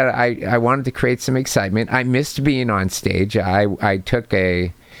mainly that I wanted to create some excitement. I missed being on stage. I took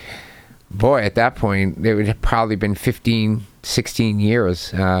at that point, it would have probably been 15, 16 years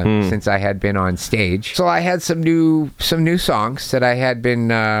since I had been on stage. So I had some new songs that I had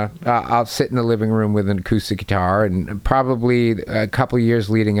been, I'll sit in the living room with an acoustic guitar, and probably a couple years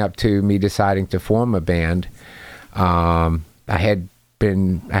leading up to me deciding to form a band, I had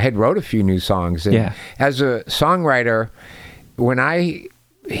wrote a few new songs. And as a songwriter, when I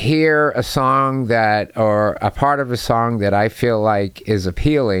hear a song or a part of a song that I feel like is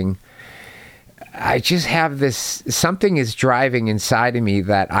appealing, I just have this, something is driving inside of me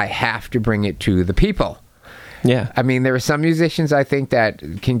that I have to bring it to the people. Yeah. I mean, there are some musicians I think that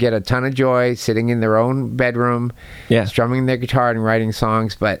can get a ton of joy sitting in their own bedroom, strumming their guitar and writing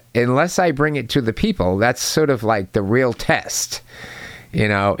songs. But unless I bring it to the people, that's sort of like the real test.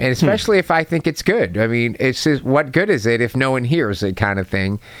 And especially if I think it's good. I mean, it's just, what good is it if no one hears it, kind of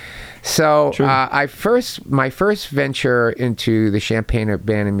thing. So my first venture into the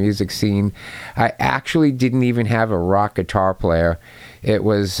Champaign-Urbana music scene, I actually didn't even have a rock guitar player. It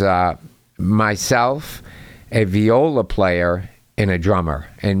was myself, a viola player, and a drummer.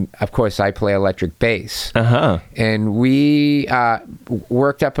 And of course, I play electric bass. And we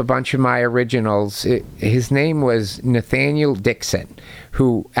worked up a bunch of my originals. His name was Nathaniel Dixon,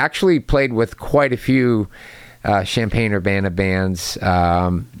 who actually played with quite a few Champaign-Urbana bands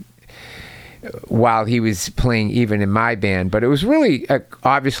while he was playing even in my band. But it was really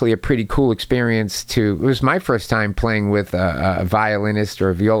obviously a pretty cool experience it was my first time playing with a violinist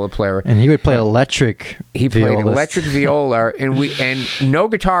or a viola player. And he would play electric played electric viola and no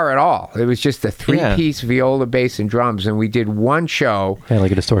guitar at all. It was just a 3-piece viola, bass, and drums. And we did one show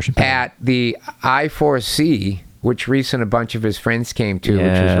like a distortion pedal. At the I4C, which Reese and a bunch of his friends came to, which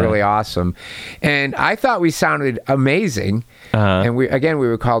was really awesome. And I thought we sounded amazing. And we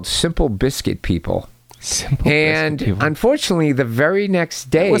were called Simple Biscuit People. Unfortunately, the very next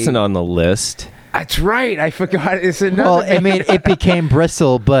day... It wasn't on the list. That's right. I forgot. It's another. Well, I mean, it became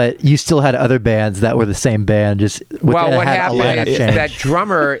Bristle, but you still had other bands that were the same band. Just what happened is that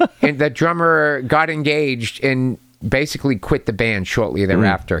drummer got engaged and basically quit the band shortly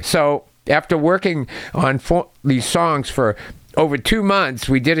thereafter. So after working on these songs for over 2 months,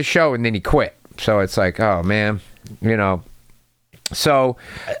 we did a show and then he quit. So it's like, oh man, So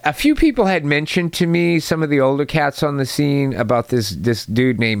a few people had mentioned to me, some of the older cats on the scene, about this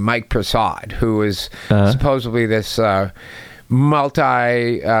dude named Mike Prasad, who was supposedly this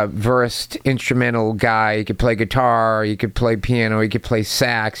multi-versed instrumental guy. He could play guitar, he could play piano, he could play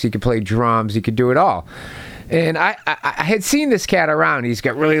sax, he could play drums, he could do it all. And I had seen this cat around. He's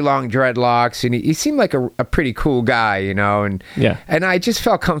got really long dreadlocks, and he seemed like a pretty cool guy, and I just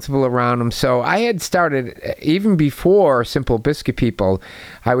felt comfortable around him. So I had started, even before Simple Biscuit People,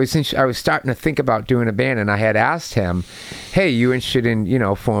 I was starting to think about doing a band, and I had asked him, hey, you interested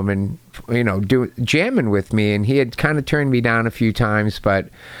in, forming, jamming with me? And he had kind of turned me down a few times, but...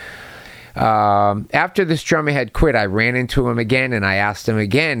 after this drummer had quit, I ran into him again and I asked him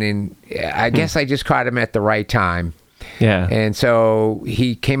again, and I guess I just caught him at the right time. Yeah. And so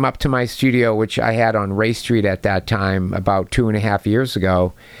he came up to my studio, which I had on Ray Street at that time, about 2.5 years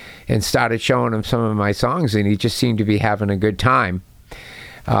ago, and started showing him some of my songs, and he just seemed to be having a good time.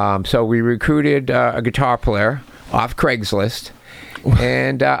 So we recruited a guitar player off Craigslist.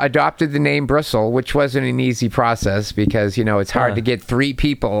 And adopted the name Bristle, which wasn't an easy process because, it's hard to get 3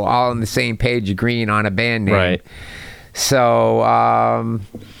 people all on the same page agreeing on a band name. Right. So,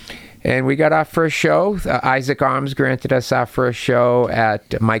 and we got our first show. Isaac Arms granted us our first show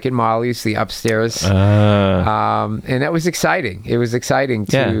at Mike and Molly's, the Upstairs. And that was exciting. It was exciting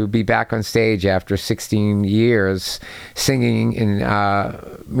to be back on stage after 16 years singing in,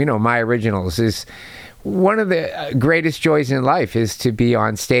 my originals. Is one of the greatest joys in life is to be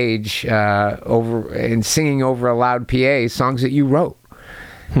on stage and singing over a loud PA songs that you wrote.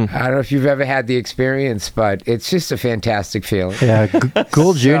 I don't know if you've ever had the experience, but it's just a fantastic feeling. Yeah,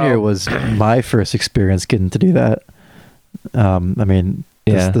 Gould Jr. was my first experience getting to do that.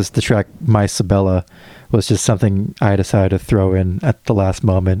 The track My Sabella was just something I decided to throw in at the last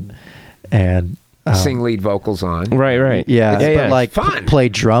moment and sing lead vocals on. Right. Yeah, but fun. Play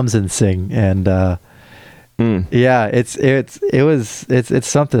drums and sing and. Yeah, it's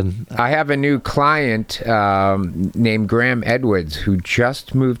something. I have a new client named Graham Edwards who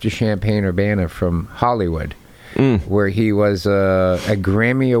just moved to Champaign-Urbana from Hollywood, where he was a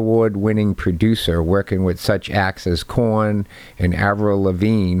Grammy Award-winning producer working with such acts as Korn and Avril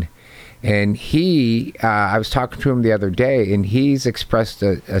Lavigne. And I was talking to him the other day, and he's expressed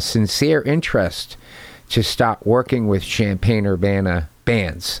a sincere interest to stop working with Champaign-Urbana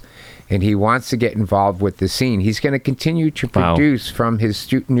bands. And he wants to get involved with the scene. He's going to continue to produce from his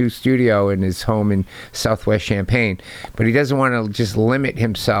new studio in his home in Southwest Champaign. But he doesn't want to just limit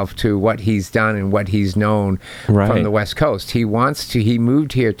himself to what he's done and what he's known from the West Coast. He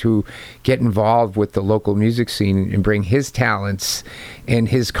moved here to get involved with the local music scene and bring his talents and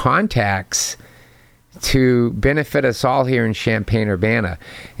his contacts to benefit us all here in Champaign-Urbana.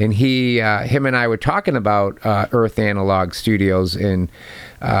 And him and I were talking about Earth Analog Studios in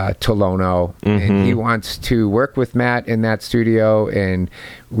Tolono, and he wants to work with Matt in that studio and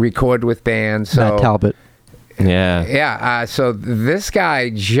record with bands. Matt Talbot. Yeah. So this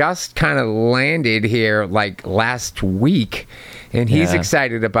guy just kind of landed here like last week, and he's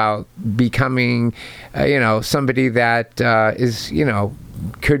excited about becoming, somebody that is,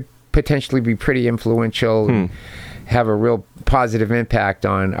 could potentially be pretty influential, and have a real positive impact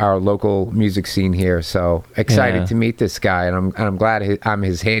on our local music scene here. So excited to meet this guy, and I'm glad I'm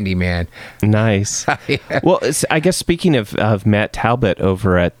his handyman. Nice. Well, I guess speaking of Matt Talbot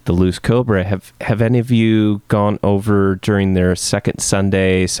over at the Loose Cobra, have any of you gone over during their second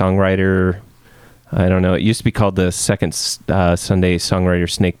Sunday songwriter? I don't know. It used to be called the second Sunday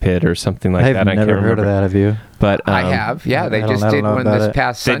Songwriter Snake Pit or something like that. I've never heard of that. Have you? But I have. Yeah, they just did one this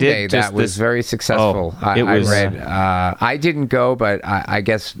past Sunday that was very successful. I read. I didn't go, but I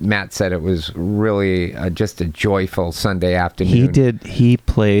guess Matt said it was really just a joyful Sunday afternoon. He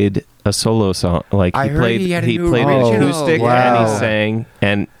played a solo song. Like he played acoustic and he sang,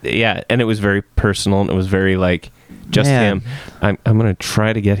 and it was very personal and it was very like just him. I'm going to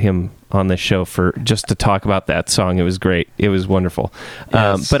try to get him on the show just to talk about that song. It was great. It was wonderful.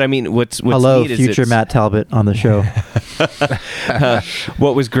 Yes. But I mean, what's hello, neat future Matt Talbot on the show.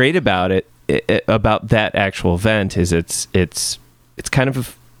 What was great about it, about that actual event, is it's kind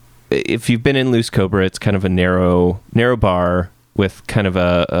of, if you've been in Loose Cobra, it's kind of a narrow bar with kind of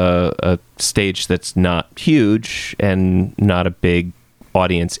a stage that's not huge and not a big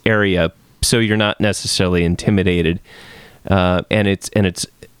audience area, so you're not necessarily intimidated. And it's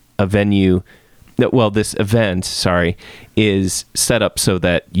a venue that, this event, is set up so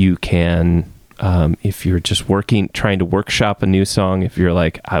that you can, if you're just trying to workshop a new song, if you're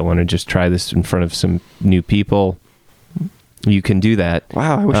like, I want to just try this in front of some new people, you can do that.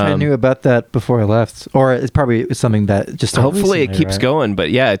 Wow, I wish I knew about that before I left. Or it's probably something that just hopefully it keeps going.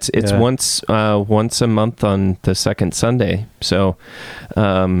 But yeah, it's once a month on the second Sunday. So,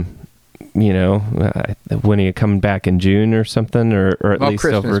 when are you coming back in June or something, or at least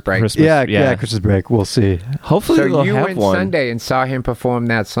Christmas over break. Christmas? Yeah, Christmas break. We'll see. Hopefully, so you went Sunday and saw him perform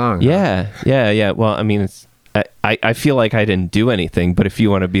that song. Yeah. Well, I mean, I feel like I didn't do anything, but if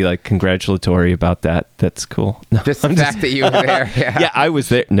you want to be like congratulatory about that, that's cool. No, just the fact that you were there. Yeah, I was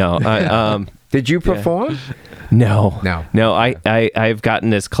there. No, did you perform? No. I've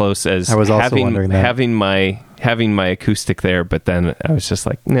gotten as close as I was also wondering that. having my acoustic there, but then I was just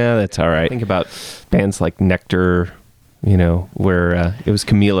like, nah, that's all right. Think about bands like Nectar, where it was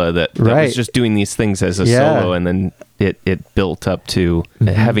Camila that was just doing these things as a solo, and then it built up to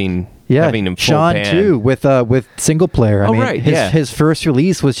having him full Sean band. too with single player. I mean, his first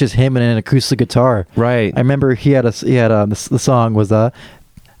release was just him and an acoustic guitar. Right. I remember the song was I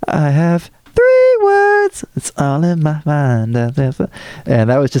have 3 words, it's all in my mind, and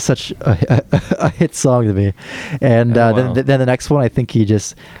that was just such a hit song to me. And then the next one, I think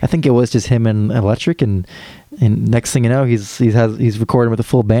it was just him and electric, and next thing you know, he's recording with a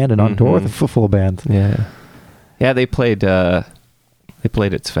full band and on tour with a full band. Yeah. They played at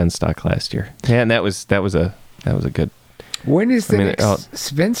Svenstock last year. Yeah, and that was a good. When is the next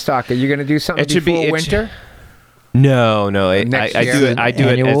Svenstock? Are you going to do something before winter? No. I do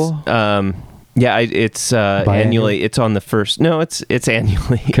annual? it. It's annually. It's on the first. No, it's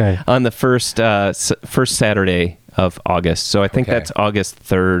annually. Okay. On the first Saturday of August. So I think that's August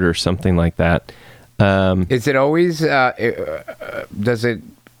 3rd or something like that. Is it always? Does it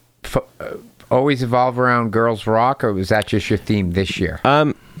always evolve around girls rock, or was that just your theme this year?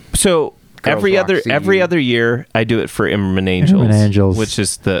 So every other year I do it for Immerman Angels, which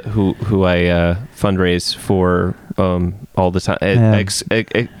is who I fundraise for all the time.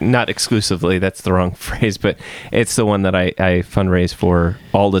 Not exclusively, that's the wrong phrase, but it's the one that I fundraise for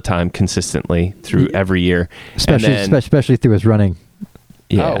all the time, consistently through every year, especially through his running.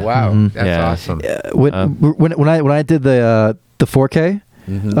 Yeah. Oh wow, that's awesome. When I did the 4K.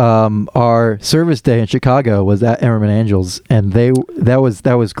 Our service day in Chicago was at Immerman Angels, and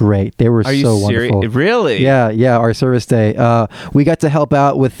that was great. They were so wonderful. Really? Yeah. Our service day, we got to help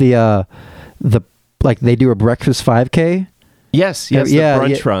out with the they do a breakfast 5K. Yes, the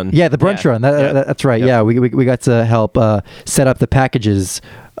brunch run. Yeah, the brunch run. That's right. Yep. Yeah, we got to help set up the packages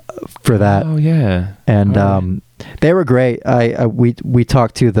for that. Oh yeah, and they were great. We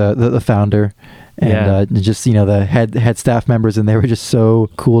talked to the founder. And just the head staff members, and they were just so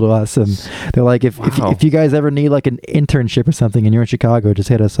cool to us. And they're like, if you guys ever need like an internship or something, and you're in Chicago, just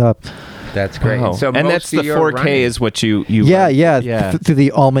hit us up. That's great. Wow. So and that's the 4K running. Is what you through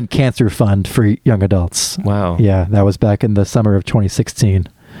the Almond Cancer Fund for young adults. Wow. Yeah, that was back in the summer of 2016.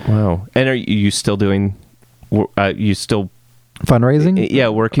 Wow. And are you still doing? You still fundraising? Yeah,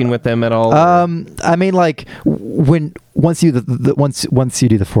 working with them at all? I mean, like once you do the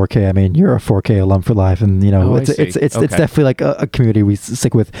 4K, I mean, you're a 4K alum for life, and it's definitely like a community we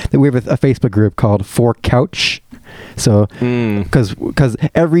stick with. We have a Facebook group called 4Couch. So because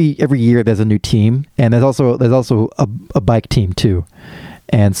every year there's a new team, and there's also a bike team too.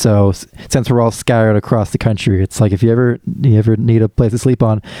 And so since we're all scattered across the country, it's like if you ever need a place to sleep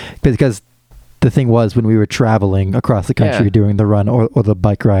on, because the thing was when we were traveling across the country during the run or the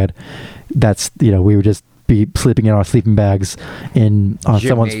bike ride, that's, we would just be sleeping in our sleeping bags on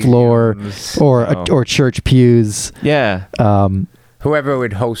someone's floor or church pews. Yeah. Whoever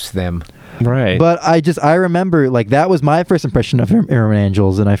would host them. Right. But I remember, like, that was my first impression of Urban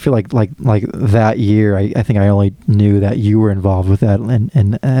Angels, and I feel like that year, I think I only knew that you were involved with that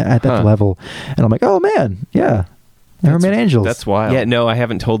and at that level. And I'm like, oh man, yeah. Urban Angels. That's wild. Yeah, no, I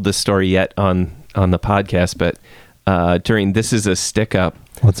haven't told this story yet on the podcast, but during This Is a Stick Up.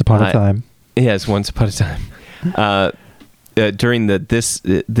 Once Upon a Time. Yes, Once Upon a Time. During the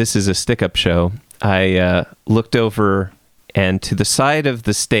This Is a Stick Up show, I looked over, and to the side of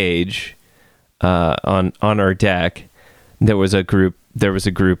the stage on our deck, there was a group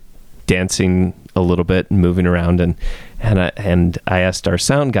dancing a little bit and moving around, and I asked our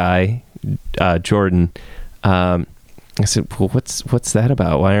sound guy, Jordan, I said, well, what's that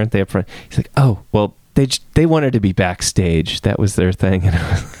about? Why aren't they up front? He's like, oh, well, they wanted to be backstage. That was their thing. And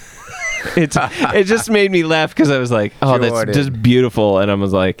it just made me laugh because I was like, oh, Jordan. That's just beautiful. And I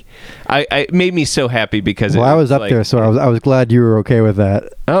was like, it made me so happy because I was up there, so I was glad you were okay with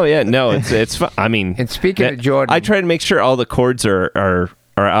that. Oh yeah, no, it's fun. I mean, and speaking of Jordan, I try to make sure all the chords are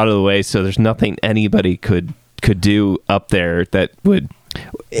out of the way, so there's nothing anybody could do up there that would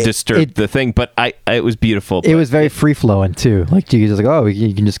disturb the thing. But it was beautiful. It was very free flowing too. Like you just like, oh,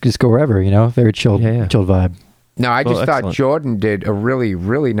 you can just go wherever, very chilled, chilled vibe. No, I just thought Jordan did a really,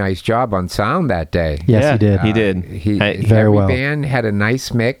 really nice job on sound that day. Yes, he did. He did. Very band had a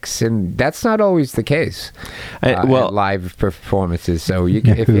nice mix, and that's not always the case at live performances. So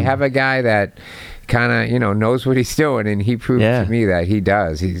if you have a guy that kind of knows what he's doing, and he proved to me that he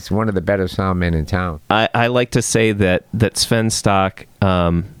does. He's one of the better sound men in town. I like to say that Sven Stock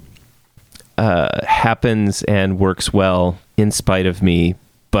happens and works well in spite of me,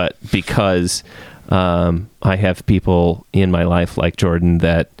 but because I have people in my life like Jordan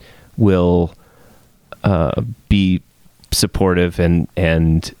that will be supportive and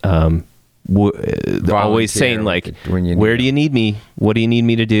always saying like, where do you need me? What do you need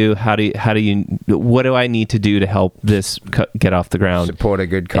me to do? What do I need to do to help this get off the ground? Support a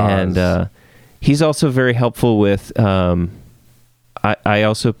good cause. And he's also very helpful with. I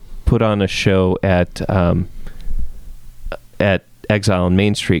also put on a show at Exile on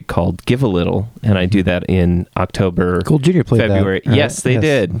Main Street called Give a Little, and I do that in October. Gold Junior played February. That, right? Yes, they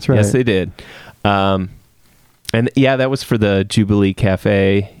did. That's right. Yes, they did. And that was for the Jubilee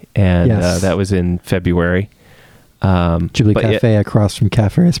Cafe, and that was in February. Jubilee Cafe across from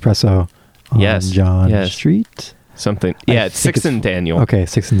Cafe Espresso on John Street. Something. Yeah, it's 6th and Daniel. Okay,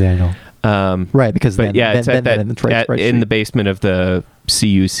 6th and Daniel. Right, because it's in the basement of the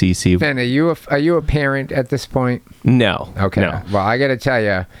CUCC. Ben, are you a parent at this point? No. Okay. No. Well, I got to tell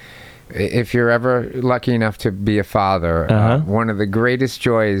you, if you're ever lucky enough to be a father, one of the greatest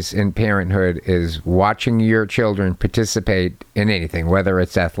joys in parenthood is watching your children participate in anything, whether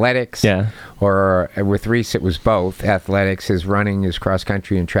it's athletics or with Reese, it was both athletics, his running, his cross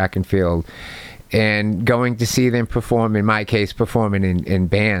country, and track and field. And going to see them perform, in my case, performing in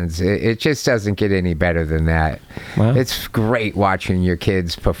bands, it just doesn't get any better than that. Wow. It's great watching your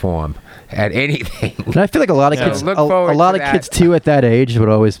kids perform at anything. And I feel like a lot of kids, a lot of kids too at that age would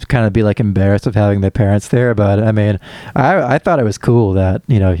always kind of be like embarrassed of having their parents there. But I mean, I thought it was cool that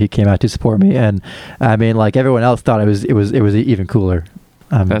he came out to support me, and I mean, like everyone else thought it was even cooler.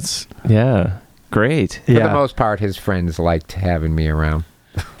 That's great. For the most part, his friends liked having me around.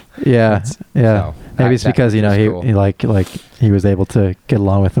 Yeah. So, maybe it's because he cool. he was able to get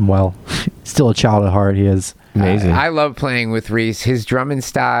along with him well. Still a child at heart. He is amazing. I love playing with Reese. His drumming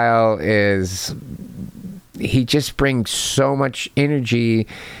style he just brings so much energy.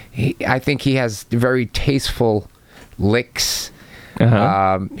 I think he has very tasteful licks.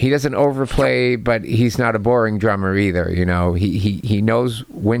 He doesn't overplay, but he's not a boring drummer either. He knows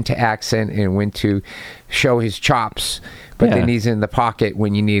when to accent and when to show his chops, but then he's in the pocket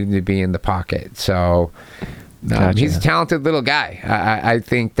when you need him to be in the pocket. So he's a talented little guy. I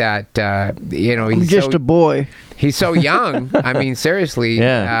think that he's just a boy. He's so young. I mean, seriously,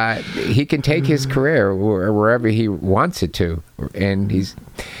 he can take his career wherever he wants it to, and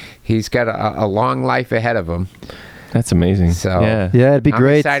he's got a long life ahead of him. That's amazing. So yeah, it'd be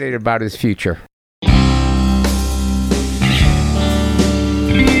great. I'm excited about his future.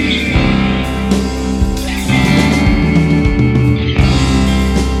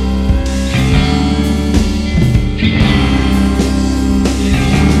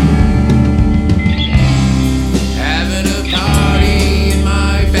 Having a party in my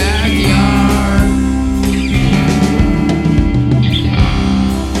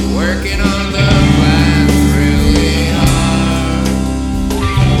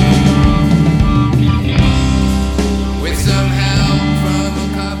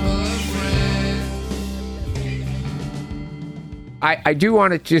I do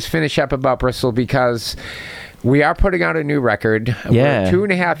want to just finish up about Bristol because we are putting out a new record. Yeah. We're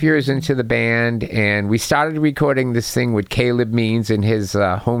 2.5 years into the band, and we started recording this thing with Caleb Means in his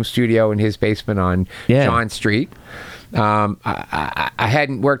home studio in his basement on John Street. I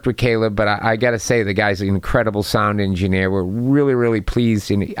hadn't worked with Caleb, but I got to say the guy's an incredible sound engineer. We're really, really pleased,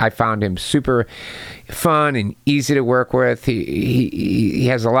 and I found him super fun and easy to work with. He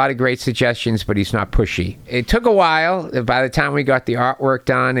has a lot of great suggestions, but he's not pushy. It took a while. By the time we got the artwork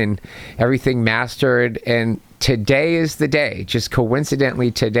done and everything mastered, and today is the day. Just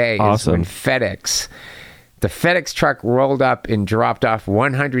coincidentally, today is when the FedEx truck rolled up and dropped off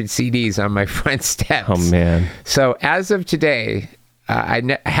 100 CDs on my front steps. Oh, man. So as of today,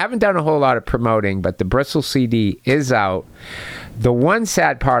 I haven't done a whole lot of promoting, but the Bristol CD is out. The one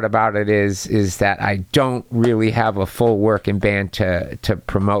sad part about it is that I don't really have a full working band to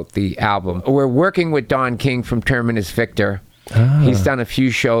promote the album. We're working with Don King from Terminus Victor. He's done a few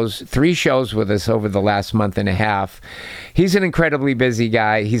shows, 3 shows with us over the last month and a half. He's an incredibly busy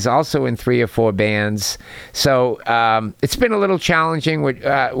guy. He's also in 3 or 4 bands. So it's been a little challenging.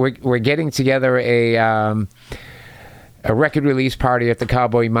 We're getting together a record release party at the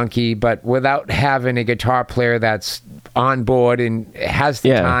Cowboy Monkey, but without having a guitar player that's on board and has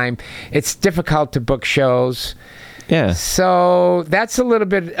the time, it's difficult to book shows. Yeah. So that's a little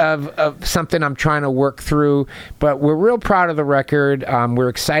bit of something I'm trying to work through, but we're real proud of the record. We're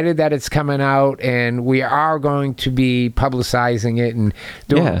excited that it's coming out, and we are going to be publicizing it and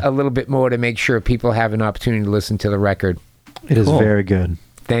doing a little bit more to make sure people have an opportunity to listen to the record. It is very good.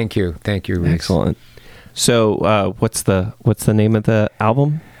 Thank you, Reese. Excellent. So, what's the name of the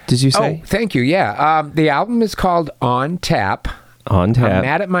album? Did you say? Oh, thank you. Yeah, the album is called On Tap. On Tap. I'm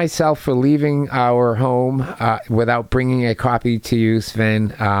mad at myself for leaving our home without bringing a copy to you,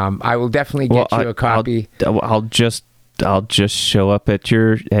 Sven. I will definitely get you a copy. I'll just show up at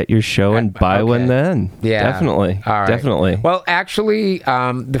your show and buy one then. Yeah, definitely. All right. Definitely. Well, actually,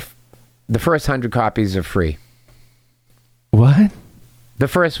 the first 100 copies are free. What? The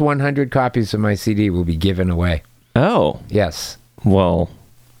first 100 copies of my CD will be given away. Oh, yes. Well.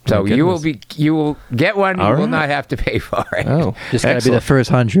 So you will get one. You will not have to pay for it. Oh, just gotta be the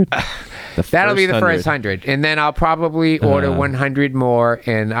first 100. That'll be the first 100, and then I'll probably order 100 more,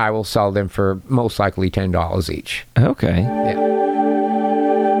 and I will sell them for most likely $10 each. Okay. Yeah.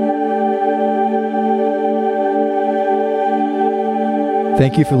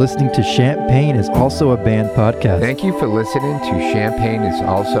 Thank you for listening to Champagne is Also a Band podcast. Thank you for listening to Champagne is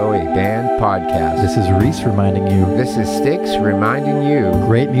Also a Band podcast. This is Reese reminding you. This is Styx reminding you.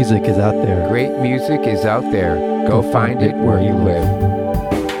 Great music is out there. Great music is out there. Go find it where you live.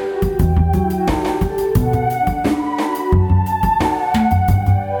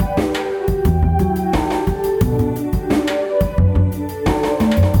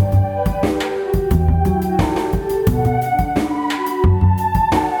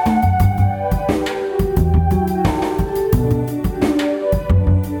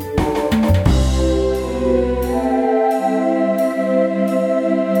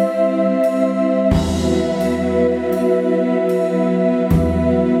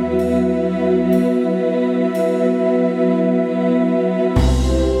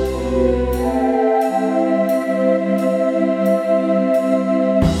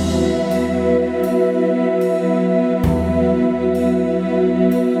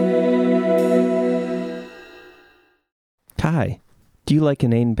 Do you like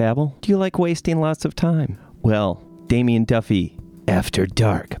inane babble? Do you like wasting lots of time? Well, Damien Duffy After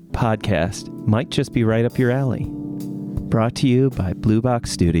Dark podcast might just be right up your alley. Brought to you by Blue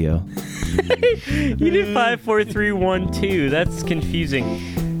Box Studio. You did 5, 4, 3, 1, 2. That's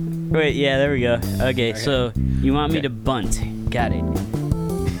confusing. Wait, yeah, there we go. Okay, so you want me to bunt. Got it.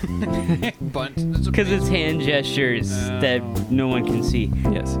 Bunt. Because it's hand gestures that no one can see.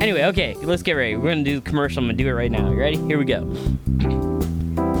 Yes. Anyway, okay, let's get ready. We're going to do the commercial. I'm going to do it right now. You ready? Here we go.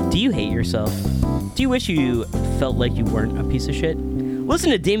 Do you hate yourself? Do you wish you felt like you weren't a piece of shit? Listen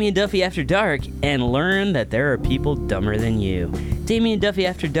to Damien Duffy After Dark and learn that there are people dumber than you. Damien Duffy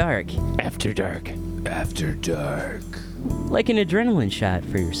After Dark. After Dark. After Dark. Like an adrenaline shot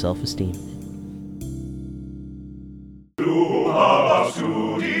for your self-esteem. Blue Box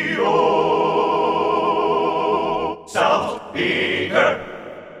Studio. South Speaker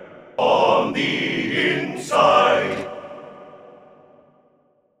on the